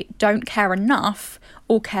 mostly don't care enough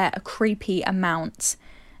or care a creepy amount.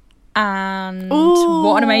 And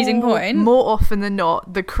what an amazing point. More often than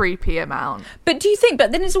not, the creepy amount. But do you think,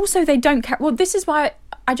 but then it's also they don't care. Well, this is why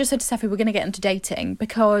I just said to Steffi, we're going to get into dating,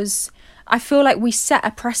 because I feel like we set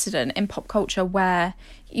a precedent in pop culture where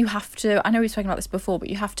you have to, I know we've spoken about this before, but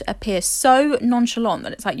you have to appear so nonchalant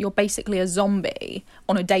that it's like you're basically a zombie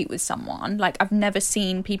on a date with someone. Like, I've never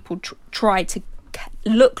seen people try to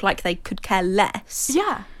look like they could care less.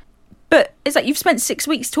 Yeah. But it's like you've spent 6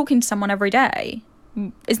 weeks talking to someone every day.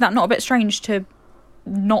 Is that not a bit strange to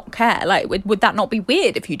not care? Like, would that not be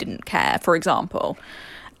weird if you didn't care, for example?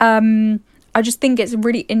 I just think it's a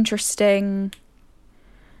really interesting,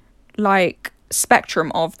 like,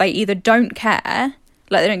 spectrum of they either don't care,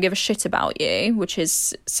 like they don't give a shit about you, which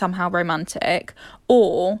is somehow romantic,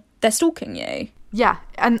 or they're stalking you. Yeah,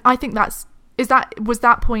 and I think was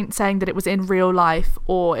that point saying that it was in real life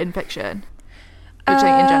or in fiction? Or in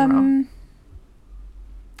general?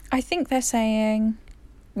 I think they're saying,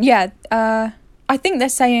 I think they're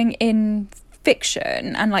saying in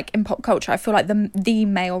fiction and like in pop culture, I feel like the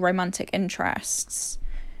male romantic interests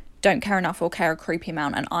don't care enough or care a creepy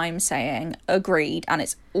amount, and I'm saying agreed, and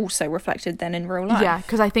it's also reflected then in real life. Yeah,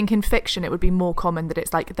 because I think in fiction it would be more common that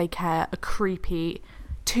it's like they care a creepy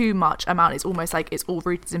too much amount. It's almost like it's all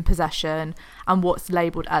rooted in possession, and what's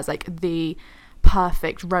labelled as like the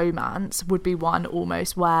perfect romance would be one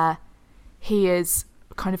almost where he is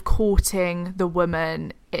kind of courting the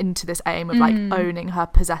woman into this aim of like owning her,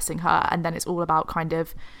 possessing her, and then it's all about kind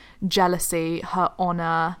of jealousy, her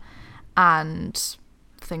honour and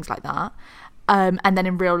things like that. And then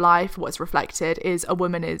in real life what's reflected is a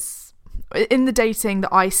woman is in the dating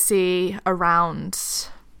that I see around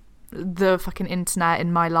the fucking internet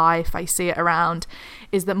in my life, I see it around,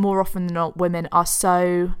 is that more often than not, women are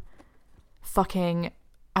so fucking,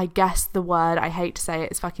 I guess the word, I hate to say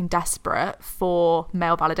it, is fucking desperate for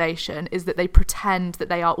male validation, is that they pretend that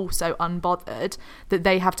they are also unbothered, that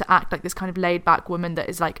they have to act like this kind of laid back woman that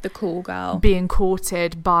is like the cool girl being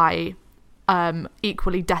courted by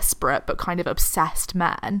equally desperate but kind of obsessed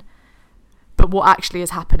men. But what actually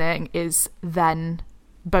is happening is then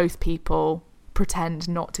both people pretend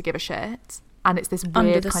not to give a shit, and it's this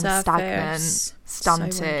weird kind of stagnant,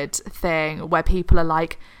 stunted thing where people are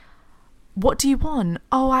like, what do you want?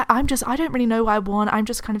 Oh, I don't really know what I want. I'm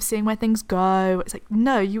just kind of seeing where things go. It's like,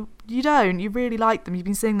 no, you don't. You really like them. You've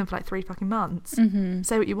been seeing them for like 3 fucking months. Mm-hmm.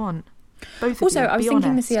 Say what you want. Both of also, you. I was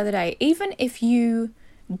thinking this the other day. Even if you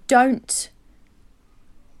don't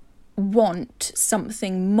want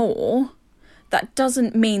something more, that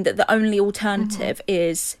doesn't mean that the only alternative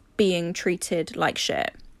is being treated like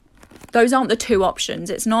shit. Those aren't the two options.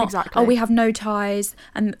 It's not, exactly. Oh, we have no ties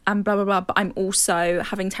and blah, blah, blah, but I'm also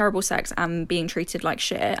having terrible sex and being treated like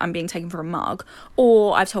shit. I'm being taken for a mug.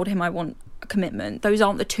 Or I've told him I want a commitment. Those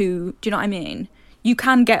aren't the two. Do you know what I mean? You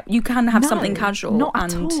can have something casual. Not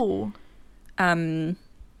at all.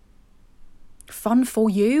 Fun for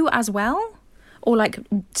you as well. Or like,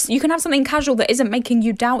 you can have something casual that isn't making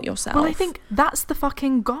you doubt yourself. Well, I think that's the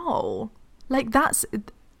fucking goal. Like, that's...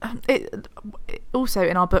 It also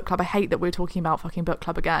in our book club, I hate that we're talking about fucking book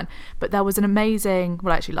club again, but there was an amazing,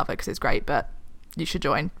 well, I actually love it because it's great, but you should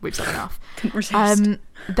join, we've said enough.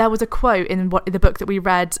 There was a quote in the book that we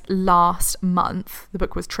read last month. The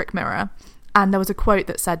book was Trick Mirror, and there was a quote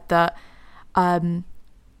that said that said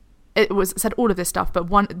all of this stuff, but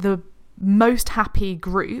the most happy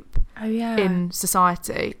group in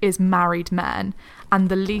society is married men, and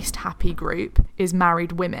the least happy group is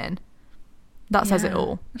married women. That says it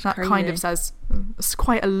all. That crazy. Kind of says it's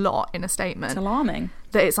quite a lot in a statement. It's alarming.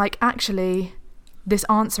 That it's like, actually, this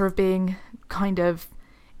answer of being kind of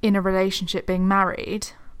in a relationship, being married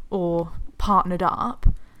or partnered up,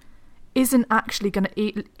 isn't actually going to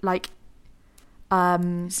eat like...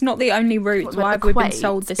 it's not the only route. Why have we been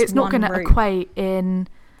sold this? It's not going to equate in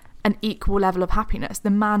an equal level of happiness. The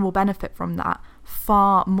man will benefit from that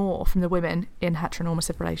far more from the women in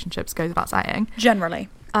heteronormative relationships, goes without saying. Generally.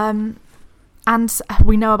 And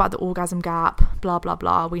we know about the orgasm gap, blah, blah,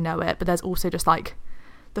 blah, we know it. But there's also just like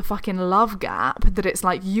the fucking love gap, that it's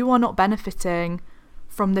like, you are not benefiting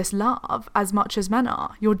from this love as much as men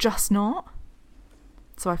are. You're just not.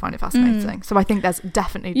 So I find it fascinating. So I think there's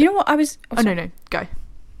definitely... You know what I was... no, go.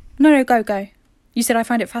 No, go. You said I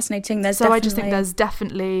find it fascinating. I just think there's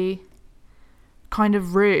definitely kind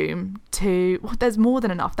of room to... Well, there's more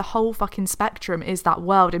than enough. The whole fucking spectrum is that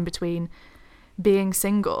world in between being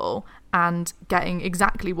single and getting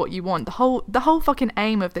exactly what you want. The whole fucking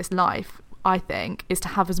aim of this life, I think, is to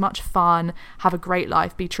have as much fun, have a great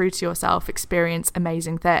life, be true to yourself, experience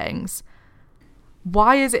amazing things.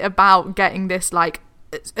 Why is it about getting this, like,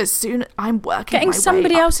 as soon I'm working getting my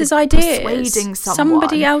somebody way else's up to ideas, persuading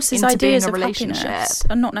somebody else's into ideas being a of relationship happiness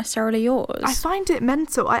and not necessarily yours? I find it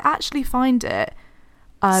mental. I actually find it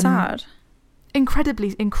sad,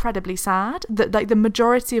 incredibly sad that like the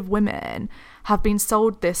majority of women have been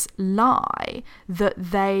sold this lie that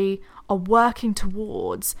they are working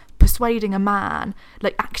towards persuading a man,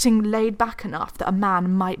 like acting laid back enough that a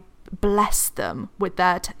man might bless them with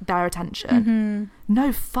their attention. Mm-hmm.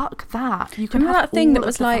 No, fuck that. You can have that thing that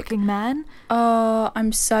was like, fucking men. Oh,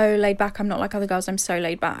 I'm so laid back. I'm not like other girls. I'm so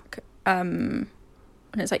laid back. And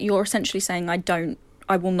it's like, you're essentially saying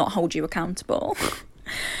I will not hold you accountable.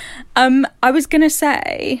 I was gonna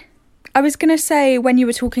say when you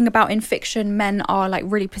were talking about in fiction men are like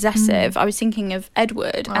really possessive, I was thinking of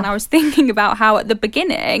Edward, and I was thinking about how at the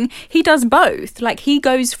beginning he does both. Like, he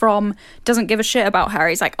goes from doesn't give a shit about her,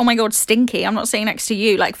 he's like, oh my god, stinky, I'm not sitting next to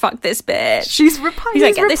you, like, fuck this bitch. He's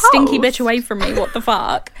like, get this stinky bitch away from me, what the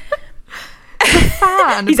fuck. The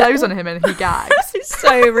fan blows on him and he gags. It's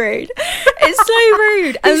so rude. It's so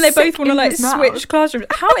rude. And they both want to like switch classrooms.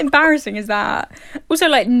 How embarrassing is that? Also,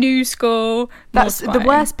 like, new school. That's the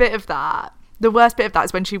worst bit of that. The worst bit of that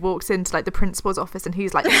is when she walks into like the principal's office and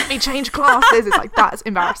he's like, let me change classes. It's like, that's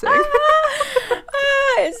embarrassing.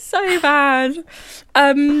 It's so bad.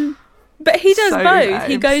 But he does both.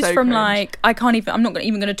 Bad. He goes from cringe. Like, I'm not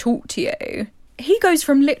even going to talk to you. He goes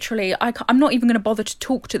from literally, I'm not even going to bother to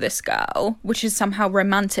talk to this girl, which is somehow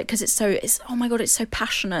romantic because it's oh my god, it's so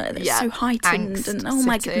passionate, it's so heightened, angst, and oh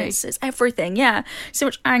my goodness, it's everything, so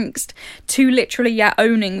much angst, to literally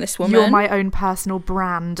owning this woman. You're my own personal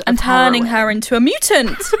brand and turning her into a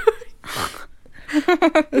mutant.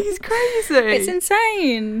 He's crazy. It's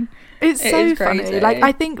insane. It's so funny. Crazy. Like,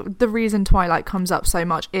 I think the reason Twilight comes up so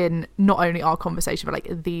much in not only our conversation, but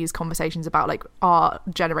like these conversations about like our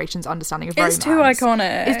generation's understanding of romance. It's too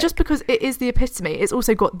iconic. It's just because it is the epitome. It's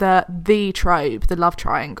also got the trope, the love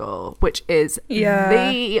triangle, which is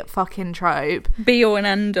the fucking trope. Be all and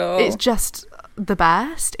end all. It's just the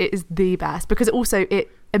best. It is the best because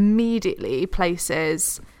it immediately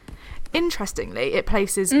places... Interestingly, it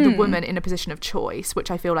places the woman in a position of choice,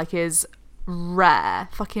 which I feel like is rare,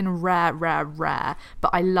 fucking rare. But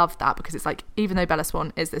I love that because it's like, even though Bella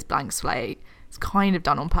Swan is this blank slate, it's kind of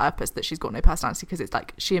done on purpose that she's got no personality, because it's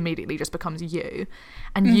like she immediately just becomes you,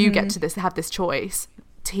 and you get to have this choice: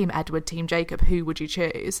 Team Edward, Team Jacob. Who would you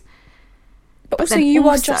choose? But also, you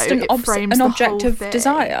are just an object of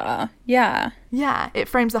desire. Yeah. Yeah, it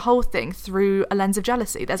frames the whole thing through a lens of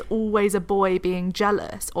jealousy. There's always a boy being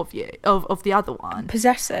jealous of you, of the other one.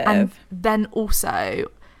 Possessive. And then also,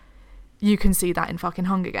 you can see that in fucking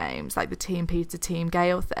Hunger Games, like the Team Peter, Team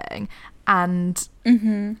Gale thing. And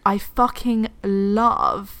I fucking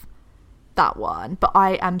love that one. But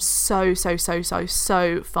I am so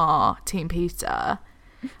far Team Peter.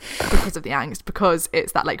 Because of the angst, because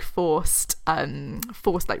it's that like forced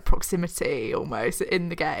like proximity almost in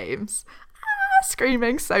the games.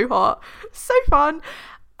 Screaming, so hot, so fun.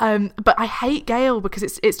 But I hate Gale because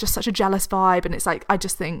it's just such a jealous vibe, and it's like, I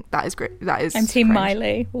just think that is great. That is, I'm Team cringe.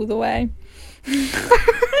 Miley all the way.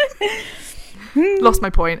 Lost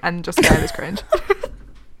my point, and just Gale is cringe.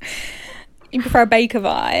 You prefer a Baker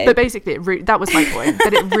vibe. But basically, that was my point,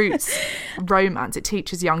 that it roots romance. It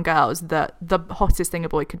teaches young girls that the hottest thing a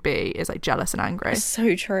boy could be is like jealous and angry.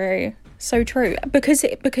 So true. Because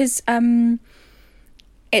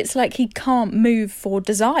it's like he can't move for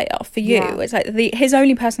desire for you. Yeah. It's like his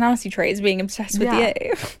only personality trait is being obsessed with you.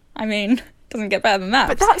 I mean, doesn't get better than that.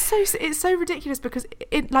 But it's so ridiculous because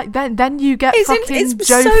it like then you get it's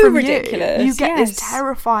Joe so from ridiculous. You get this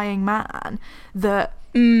terrifying man that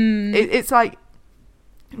it's like,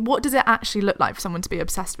 what does it actually look like for someone to be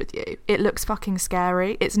obsessed with you? It looks fucking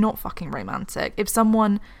scary. It's not fucking romantic. If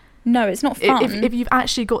someone... No, it's not fun. If you've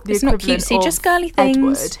actually got the it's equivalent not cutesy, of just girly things.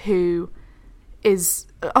 Edward, who is...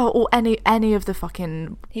 or any of the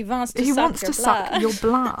fucking... He wants to suck your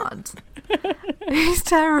blood. He's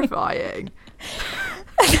terrifying.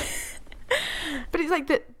 But it's like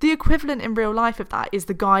the equivalent in real life of that is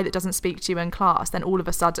the guy that doesn't speak to you in class, then all of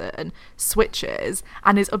a sudden switches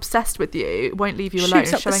and is obsessed with you, won't leave you alone,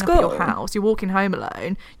 showing up at your house. You're walking home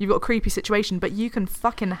alone, you've got a creepy situation, but you can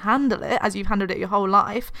fucking handle it as you've handled it your whole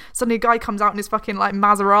life. Suddenly a guy comes out in his fucking like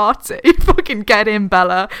Maserati. Fucking get in,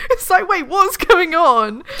 Bella. It's like, wait, what's going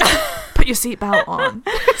on? Put your seatbelt on.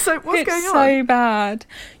 So what's going on? So bad.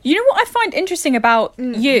 You know what I find interesting about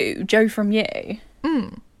you, Joe from You?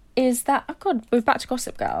 Is that, oh god, we're back to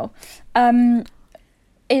Gossip Girl.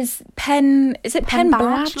 Is it Penn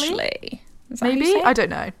Badgley? Maybe? I don't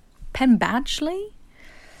know. Penn Badgley?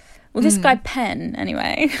 Well, this guy Penn,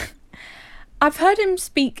 anyway. I've heard him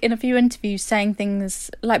speak in a few interviews saying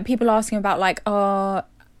things like, people asking about like, how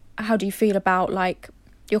do you feel about like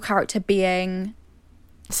your character being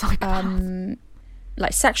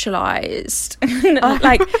like sexualized?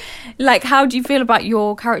 like how do you feel about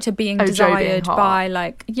your character being desired by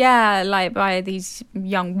by these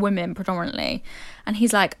young women predominantly? And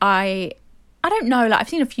he's like, I don't know, like I've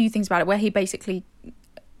seen a few things about it where he basically,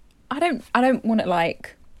 I don't want to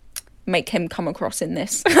like make him come across in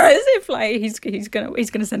this as if like he's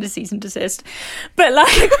gonna send a cease and desist, but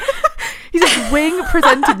like he's like, Wing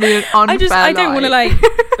presented me an unfair I don't want to like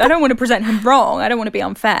I don't want to present him wrong, I don't want to be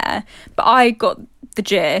unfair, but I got the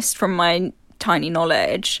gist from my tiny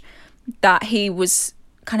knowledge that he was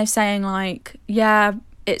kind of saying like, yeah,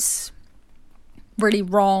 it's really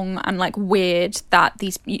wrong and like weird that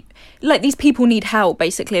these people need help,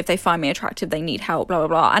 basically. If they find me attractive, they need help, blah blah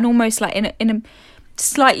blah, and almost like in a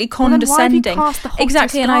slightly condescending.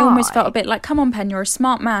 Exactly. And I almost felt a bit like, come on, Penn, you're a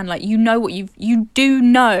smart man, like you know what you do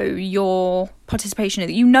know your participation in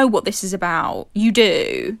it, you know what this is about, you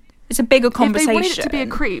do. It's a bigger conversation. If they wanted it to be a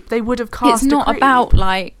creep, they would have cast. It's not a creep. about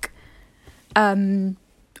like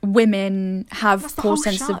women have poor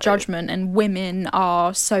sense of judgment and women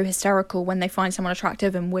are so hysterical when they find someone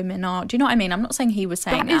attractive, and women are, do you know what I mean? I'm not saying he was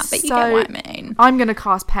saying that, but you get what I mean. I'm gonna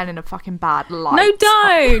cast Penn in a fucking bad light. No,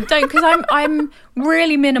 don't, because I'm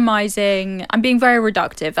really minimising. I'm being very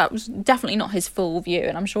reductive. That was definitely not his full view,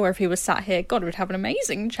 and I'm sure if he was sat here, God, we'd have an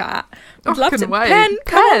amazing chat. I'd love to. Penn,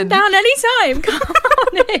 come on down anytime. Come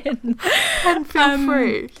on in. Penn, feel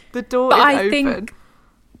free. The door is open. I think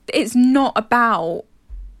it's not about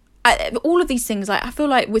all of these things, like, I feel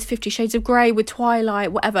like with 50 Shades of Grey, with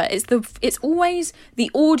Twilight, whatever, it's always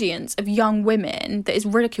the audience of young women that is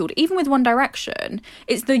ridiculed. Even with One Direction,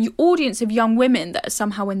 it's the audience of young women that are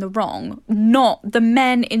somehow in the wrong, not the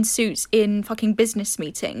men in suits in fucking business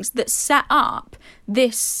meetings that set up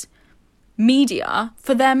this media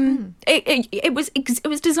for them. It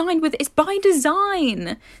was designed with, it's by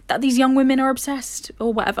design that these young women are obsessed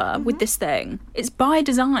or whatever with this thing. It's by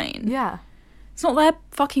design. Yeah. It's not their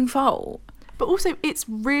fucking fault. But also, it's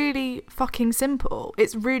really fucking simple.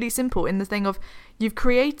 It's really simple in the thing of, you've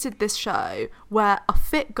created this show where a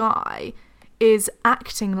fit guy is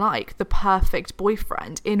acting like the perfect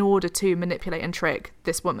boyfriend in order to manipulate and trick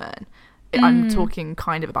this woman. I'm talking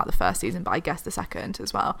kind of about the first season, but I guess the second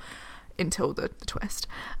as well, until the twist.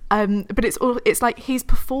 But it's like he's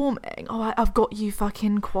performing. Oh, I've got you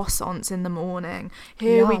fucking croissants in the morning.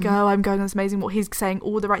 Here we go. I'm going on this amazing walk. He's saying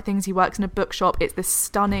all the right things. He works in a bookshop. It's this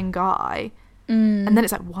stunning guy. And then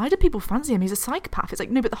it's like, why do people fancy him? He's a psychopath. It's like,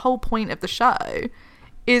 no, but the whole point of the show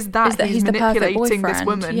is that he's manipulating this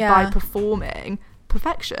woman by performing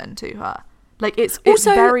perfection to her. Like, it's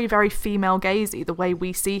also very, very female gazy the way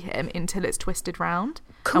we see him until it's twisted round.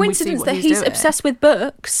 Coincidence that he's obsessed with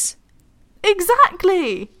books.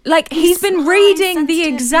 Exactly. Like, he's been reading the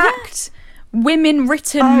exact women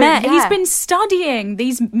written men. He's been studying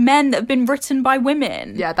these men that have been written by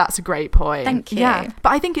women. Yeah, that's a great point. Thank you. Yeah,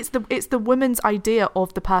 but I think it's the woman's idea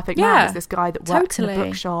of the perfect man. It's this guy that works in a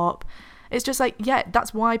bookshop. It's just like, yeah,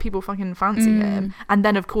 that's why people fucking fancy him. And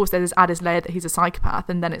then, of course, there's this added layer that he's a psychopath.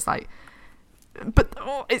 And then it's like, but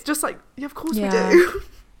it's just like, yeah, of course we do.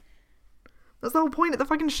 That's the whole point of the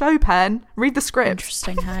fucking show, Pen. Read the script.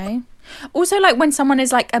 Interesting, hey? Also, like, when someone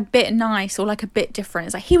is, like, a bit nice or, like, a bit different,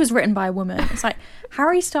 it's like, he was written by a woman. It's like,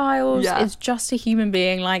 Harry Styles is just a human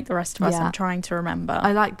being like the rest of us. I'm trying to remember.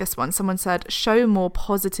 I like this one. Someone said, show more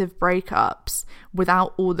positive breakups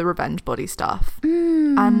without all the revenge body stuff.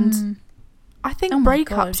 And I think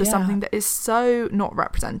breakups are something that is so not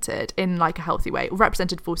represented in, like, a healthy way.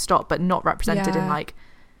 Represented full stop, but not represented in, like,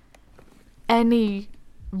 any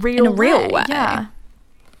real way. Yeah.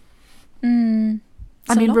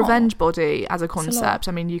 I mean, revenge body as a concept,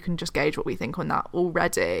 I mean, you can just gauge what we think on that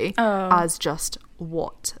already as just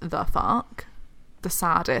what the fuck, the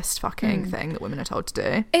saddest fucking thing that women are told to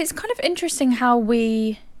do. It's kind of interesting how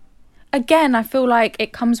we, again, I feel like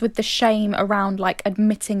it comes with the shame around, like,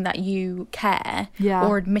 admitting that you care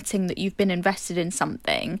or admitting that you've been invested in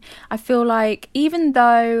something. I feel like even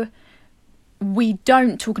though we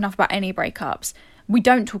don't talk enough about any breakups, we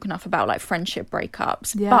don't talk enough about, like, friendship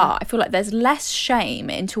breakups, but I feel like there's less shame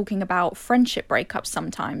in talking about friendship breakups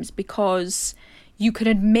sometimes because you can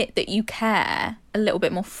admit that you care a little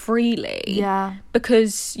bit more freely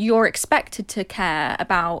because you're expected to care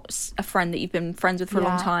about a friend that you've been friends with for a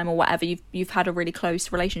long time or whatever. You've had a really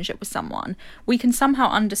close relationship with someone. We can somehow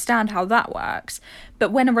understand how that works,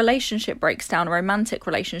 but when a relationship breaks down, a romantic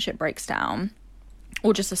relationship breaks down,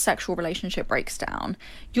 or just a sexual relationship breaks down,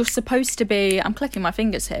 you're supposed to be, I'm clicking my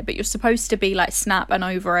fingers here, but you're supposed to be, like, snap and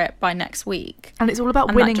over it by next week. And it's all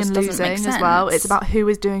about winning and losing as well. It's about who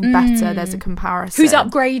is doing better. There's a comparison. Who's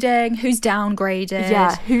upgrading, who's downgraded.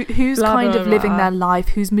 Yeah, who's blah, kind blah, of living their life,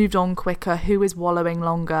 who's moved on quicker, who is wallowing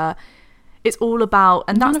longer. It's all about,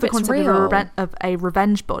 and that's the concept of a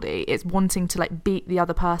revenge body. It's wanting to, like, beat the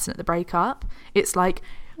other person at the breakup. It's like,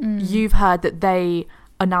 you've heard that they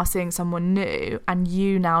are now seeing someone new and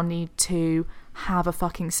you now need to have a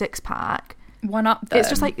fucking six-pack. One up them. It's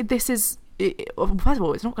just like, this is, first of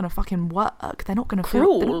all, it's not going to fucking work. They're not going to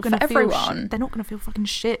feel, they're not going to feel everyone. They're not going to feel fucking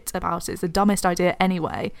shit about it. It's the dumbest idea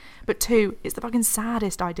anyway. But two, it's the fucking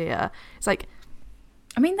saddest idea. It's like,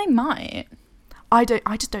 I mean, they might. I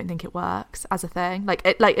just don't think it works as a thing. Like,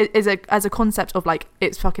 it is as a concept of, like,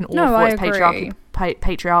 it's fucking awful. No, it's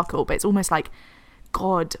patriarchal, but it's almost like,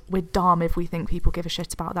 God, we're dumb if we think people give a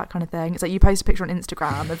shit about that kind of thing. It's like, you post a picture on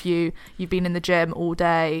Instagram of you've been in the gym all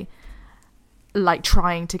day, like,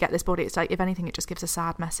 trying to get this body. It's like, if anything, it just gives a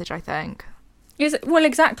sad message, I think. Well,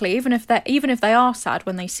 exactly. Even if they are sad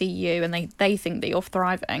when they see you and they think that you're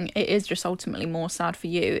thriving, it is just ultimately more sad for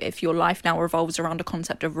you if your life now revolves around a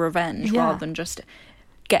concept of revenge rather than just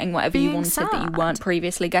getting whatever you wanted that you weren't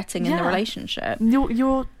previously getting in the relationship.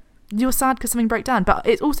 You're sad because something broke down, but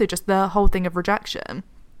it's also just the whole thing of rejection,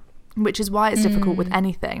 which is why it's difficult with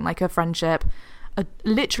anything, like a friendship,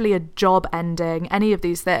 literally a job ending, any of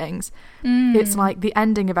these things. It's like the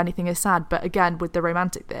ending of anything is sad, but again, with the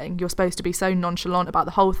romantic thing, you're supposed to be so nonchalant about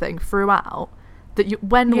the whole thing throughout That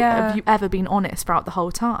have you ever been honest throughout the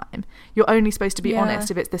whole time? You're only supposed to be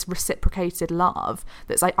honest if it's this reciprocated love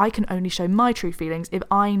that's like, I can only show my true feelings if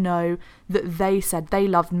I know that they said they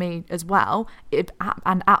loved me as well,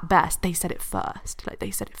 and at best they said it first. Like,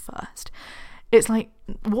 they said it first. It's like,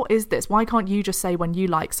 what is this? Why can't you just say when you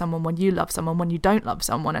like someone, when you love someone, when you don't love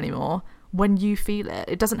someone anymore, when you feel it?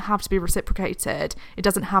 It doesn't have to be reciprocated. It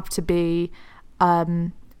doesn't have to be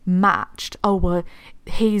matched. Oh, well,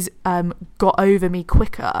 he's got over me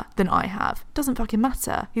quicker than I have. Doesn't fucking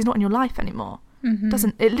matter. He's not in your life anymore.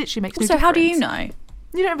 Doesn't it? Literally makes no difference. So how do you know?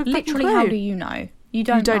 You don't have a literally clue. How do you know? You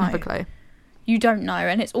don't have a clue. You don't know,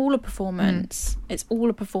 and it's all a performance. It's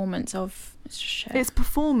all a performance of shit. It's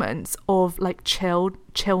performance of like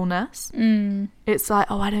chillness. It's like,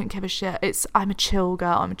 oh, I don't give a shit. I'm a chill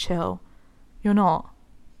girl. I'm a chill. You're not.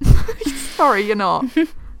 Sorry, you're not.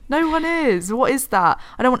 No one is. What is that?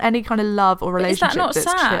 I don't want any kind of love or relationship. Is that not that's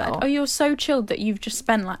sad? chill. Oh, you're so chilled that you've just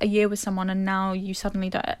spent like a year with someone and now you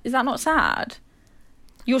suddenly don't. Is that not sad?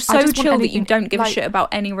 You're so chill that you don't give a shit about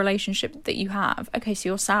any relationship that you have. Okay, so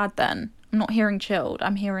you're sad then. I'm not hearing chilled.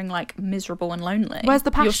 I'm hearing like miserable and lonely. Where's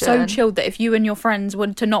the passion? You're so chilled that if you and your friends were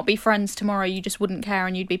to not be friends tomorrow, you just wouldn't care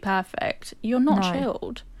and you'd be perfect. You're not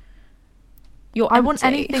chilled. You're empty. I want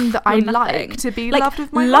anything that I like to be like, loved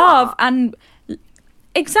with my love heart. And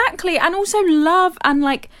exactly, and also love and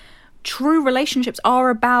like true relationships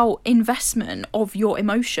are about investment of your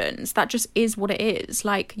emotions. That just is what it is.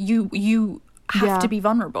 Like you have to be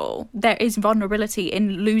vulnerable. There is vulnerability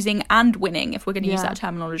in losing and winning, if we're going to use that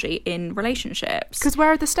terminology, in relationships. Because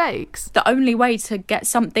where are the stakes? The only way to get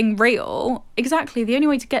something real, the only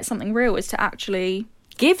way to get something real is to actually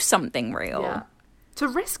give something real. Yeah. To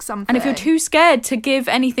risk something. And if you're too scared to give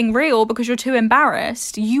anything real because you're too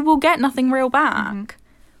embarrassed, you will get nothing real back.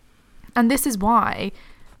 And this is why,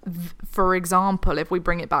 for example, if we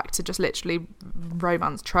bring it back to just literally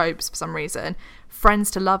romance tropes for some reason, friends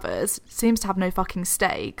to lovers seems to have no fucking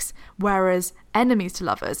stakes, whereas enemies to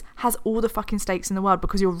lovers has all the fucking stakes in the world,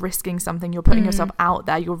 because you're risking something, you're putting yourself out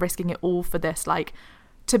there, you're risking it all for this, like,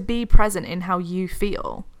 to be present in how you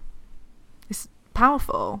feel. It's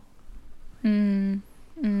powerful. I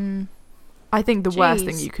think the worst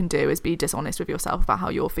thing you can do is be dishonest with yourself about how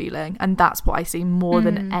you're feeling, and that's what I see more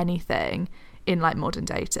than anything in like modern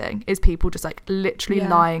dating, is people just like literally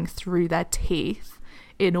lying through their teeth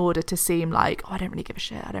in order to seem like, oh, I don't really give a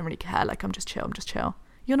shit, I don't really care, like I'm just chill.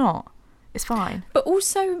 You're not. It's fine. But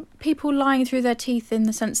also people lying through their teeth in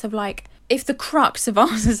the sense of like, if the crux of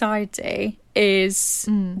our society is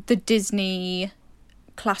the Disney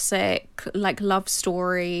classic like love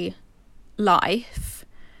story life,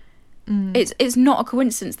 it's not a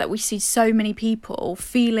coincidence that we see so many people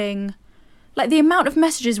feeling like, the amount of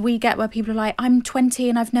messages we get where people are like, I'm 20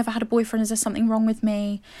 and I've never had a boyfriend, is there something wrong with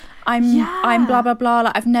me? I'm blah blah blah,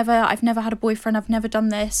 like I've never had a boyfriend, I've never done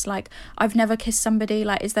this, like I've never kissed somebody,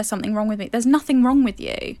 like is there something wrong with me? There's nothing wrong with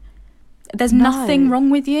you. There's nothing wrong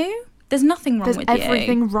with you. There's nothing wrong with you. There's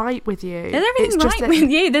everything right with you. There's everything right with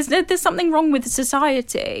you. There's something wrong with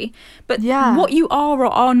society. But what you are or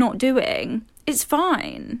are not doing, it's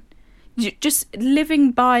fine. Just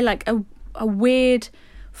living by like a weird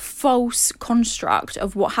false construct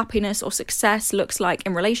of what happiness or success looks like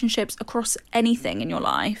in relationships across anything in your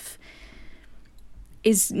life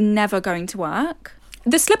is never going to work.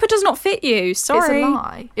 The slipper does not fit you. Sorry. It's a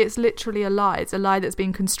lie. It's literally a lie. It's a lie that's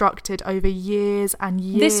been constructed over years and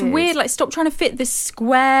years. This weird, like, stop trying to fit this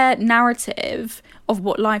square narrative of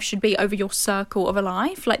what life should be over your circle of a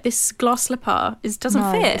life. Like, this glass slipper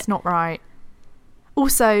doesn't fit. It's not right.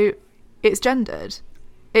 Also, it's gendered.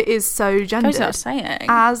 It is so gendered. Goes without saying.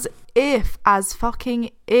 As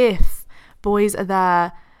fucking if boys are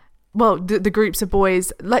there, well, the groups of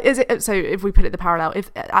boys, like, is it, so if we put it the parallel,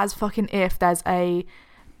 if there's a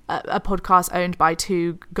podcast owned by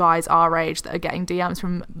two guys our age that are getting DMs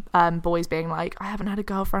from boys being like, I haven't had a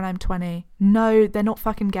girlfriend, I'm 20. No, they're not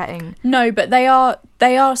fucking getting. No, but they are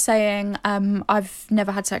saying, I've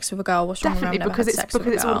never had sex with a girl. What's wrong with me? Definitely, because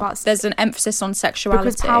it's all about. There's an emphasis on sexuality.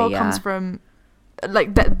 Because power comes from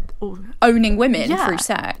like that, owning women through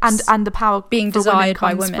sex, and the power being desired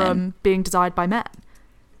by women from being desired by men.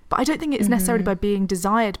 But I don't think it's necessarily by being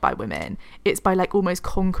desired by women. It's by like almost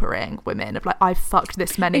conquering women, of like, I've fucked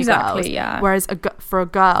this many girls. Yeah. Whereas for a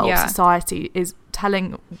girl, society is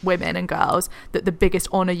telling women and girls that the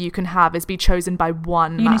biggest honour you can have is be chosen by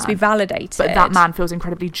one man. You need to be validated. But that man feels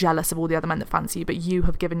incredibly jealous of all the other men that fancy you, but you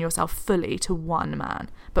have given yourself fully to one man.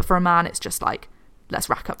 But for a man, it's just like, let's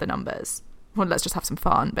rack up the numbers. Well, let's just have some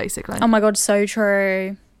fun, basically. Oh my God, so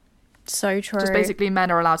true. So true. Just basically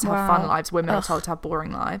men are allowed to have fun Wow. lives, women are Ugh. told to have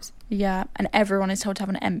boring lives. Yeah, and everyone is told to have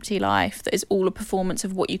an empty life that is all a performance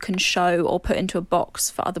of what you can show or put into a box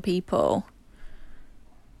for other people.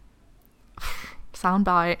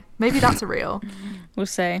 Soundbite. Maybe that's a reel. We'll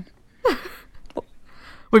see.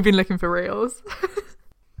 We've been looking for reels.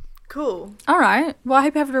 Cool. All right. Well, I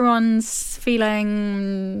hope everyone's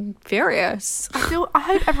feeling furious. I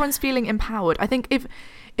hope everyone's feeling empowered. I think if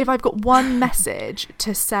I've got one message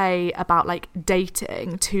to say about like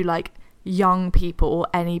dating to like young people or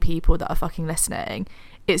any people that are fucking listening,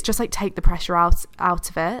 it's just like take the pressure out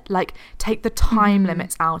of it. Like take the time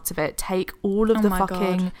limits out of it. Take all of the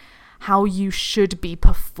fucking God. how you should be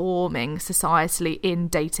performing societally in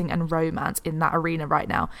dating and romance in that arena right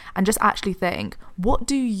now, and just actually think, what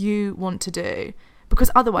do you want to do? Because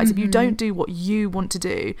otherwise, if you don't do what you want to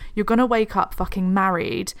do, you're going to wake up fucking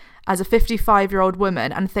married as a 55-year-old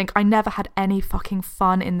woman and think, I never had any fucking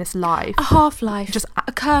fun in this life. A half-life. Just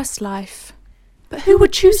a cursed life. But who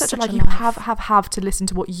would choose such a life? You have to listen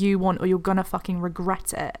to what you want, or you're going to fucking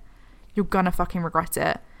regret it. You're going to fucking regret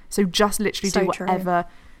it. So just literally So do whatever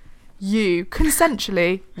you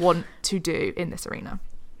consensually want to do in this arena.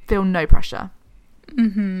 Feel no pressure.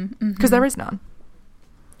 Because there is none.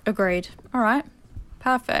 Agreed. All right.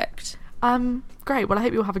 Perfect. Great. Well, I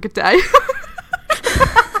hope you all have a good day.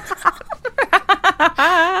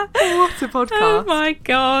 What a podcast. Oh my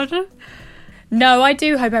God. No, I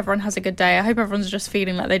do hope everyone has a good day. I hope everyone's just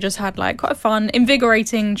feeling like they just had like quite a fun,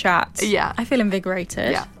 invigorating chat. Yeah. I feel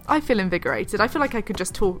invigorated. Yeah, I feel invigorated. I feel like I could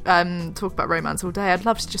just talk about romance all day. I'd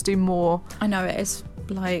love to just do more. I know it is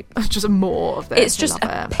like Just more of this. it's just I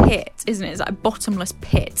a love it. pit, isn't it? It's like a bottomless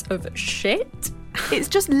pit of shit. It's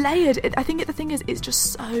just layered. I think the thing is, it's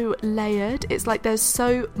just so layered. It's like there's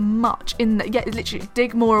so much in there. Yeah, literally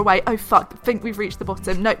dig more away. Oh fuck, I think we've reached the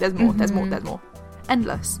bottom. No, there's more. There's more. There's more.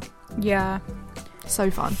 Endless. Yeah.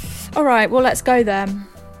 So fun. All right. Well, let's go then.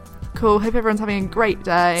 Cool. Hope everyone's having a great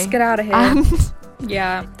day. Let's get out of here. And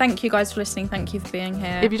Yeah. Thank you guys for listening. Thank you for being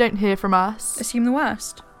here. if you don't hear from us, Assume the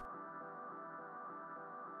worst.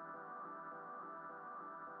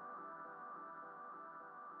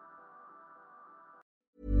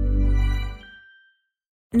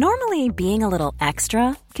 Normally, being a little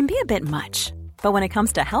extra can be a bit much, but when it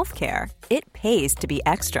comes to healthcare, it pays to be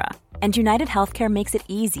extra. And United Healthcare makes it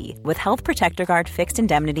easy with Health Protector Guard fixed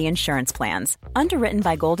indemnity insurance plans. Underwritten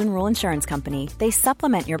by Golden Rule Insurance Company, they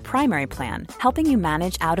supplement your primary plan, helping you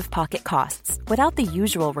manage out-of-pocket costs without the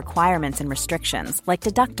usual requirements and restrictions like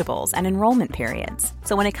deductibles and enrollment periods.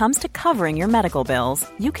 So when it comes to covering your medical bills,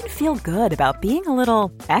 you can feel good about being a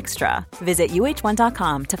little extra. Visit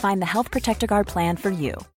uh1.com to find the Health Protector Guard plan for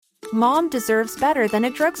you. Mom deserves better than a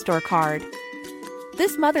drugstore card.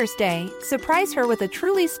 This Mother's Day, surprise her with a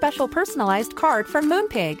truly special personalized card from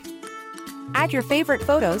Moonpig. Add your favorite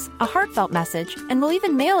photos, a heartfelt message, and we'll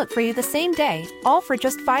even mail it for you the same day, all for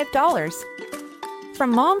just $5. From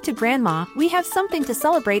mom to grandma, we have something to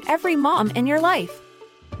celebrate every mom in your life.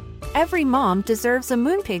 Every mom deserves a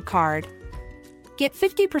Moonpig card. Get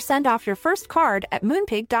 50% off your first card at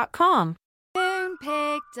moonpig.com.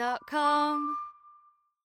 Moonpig.com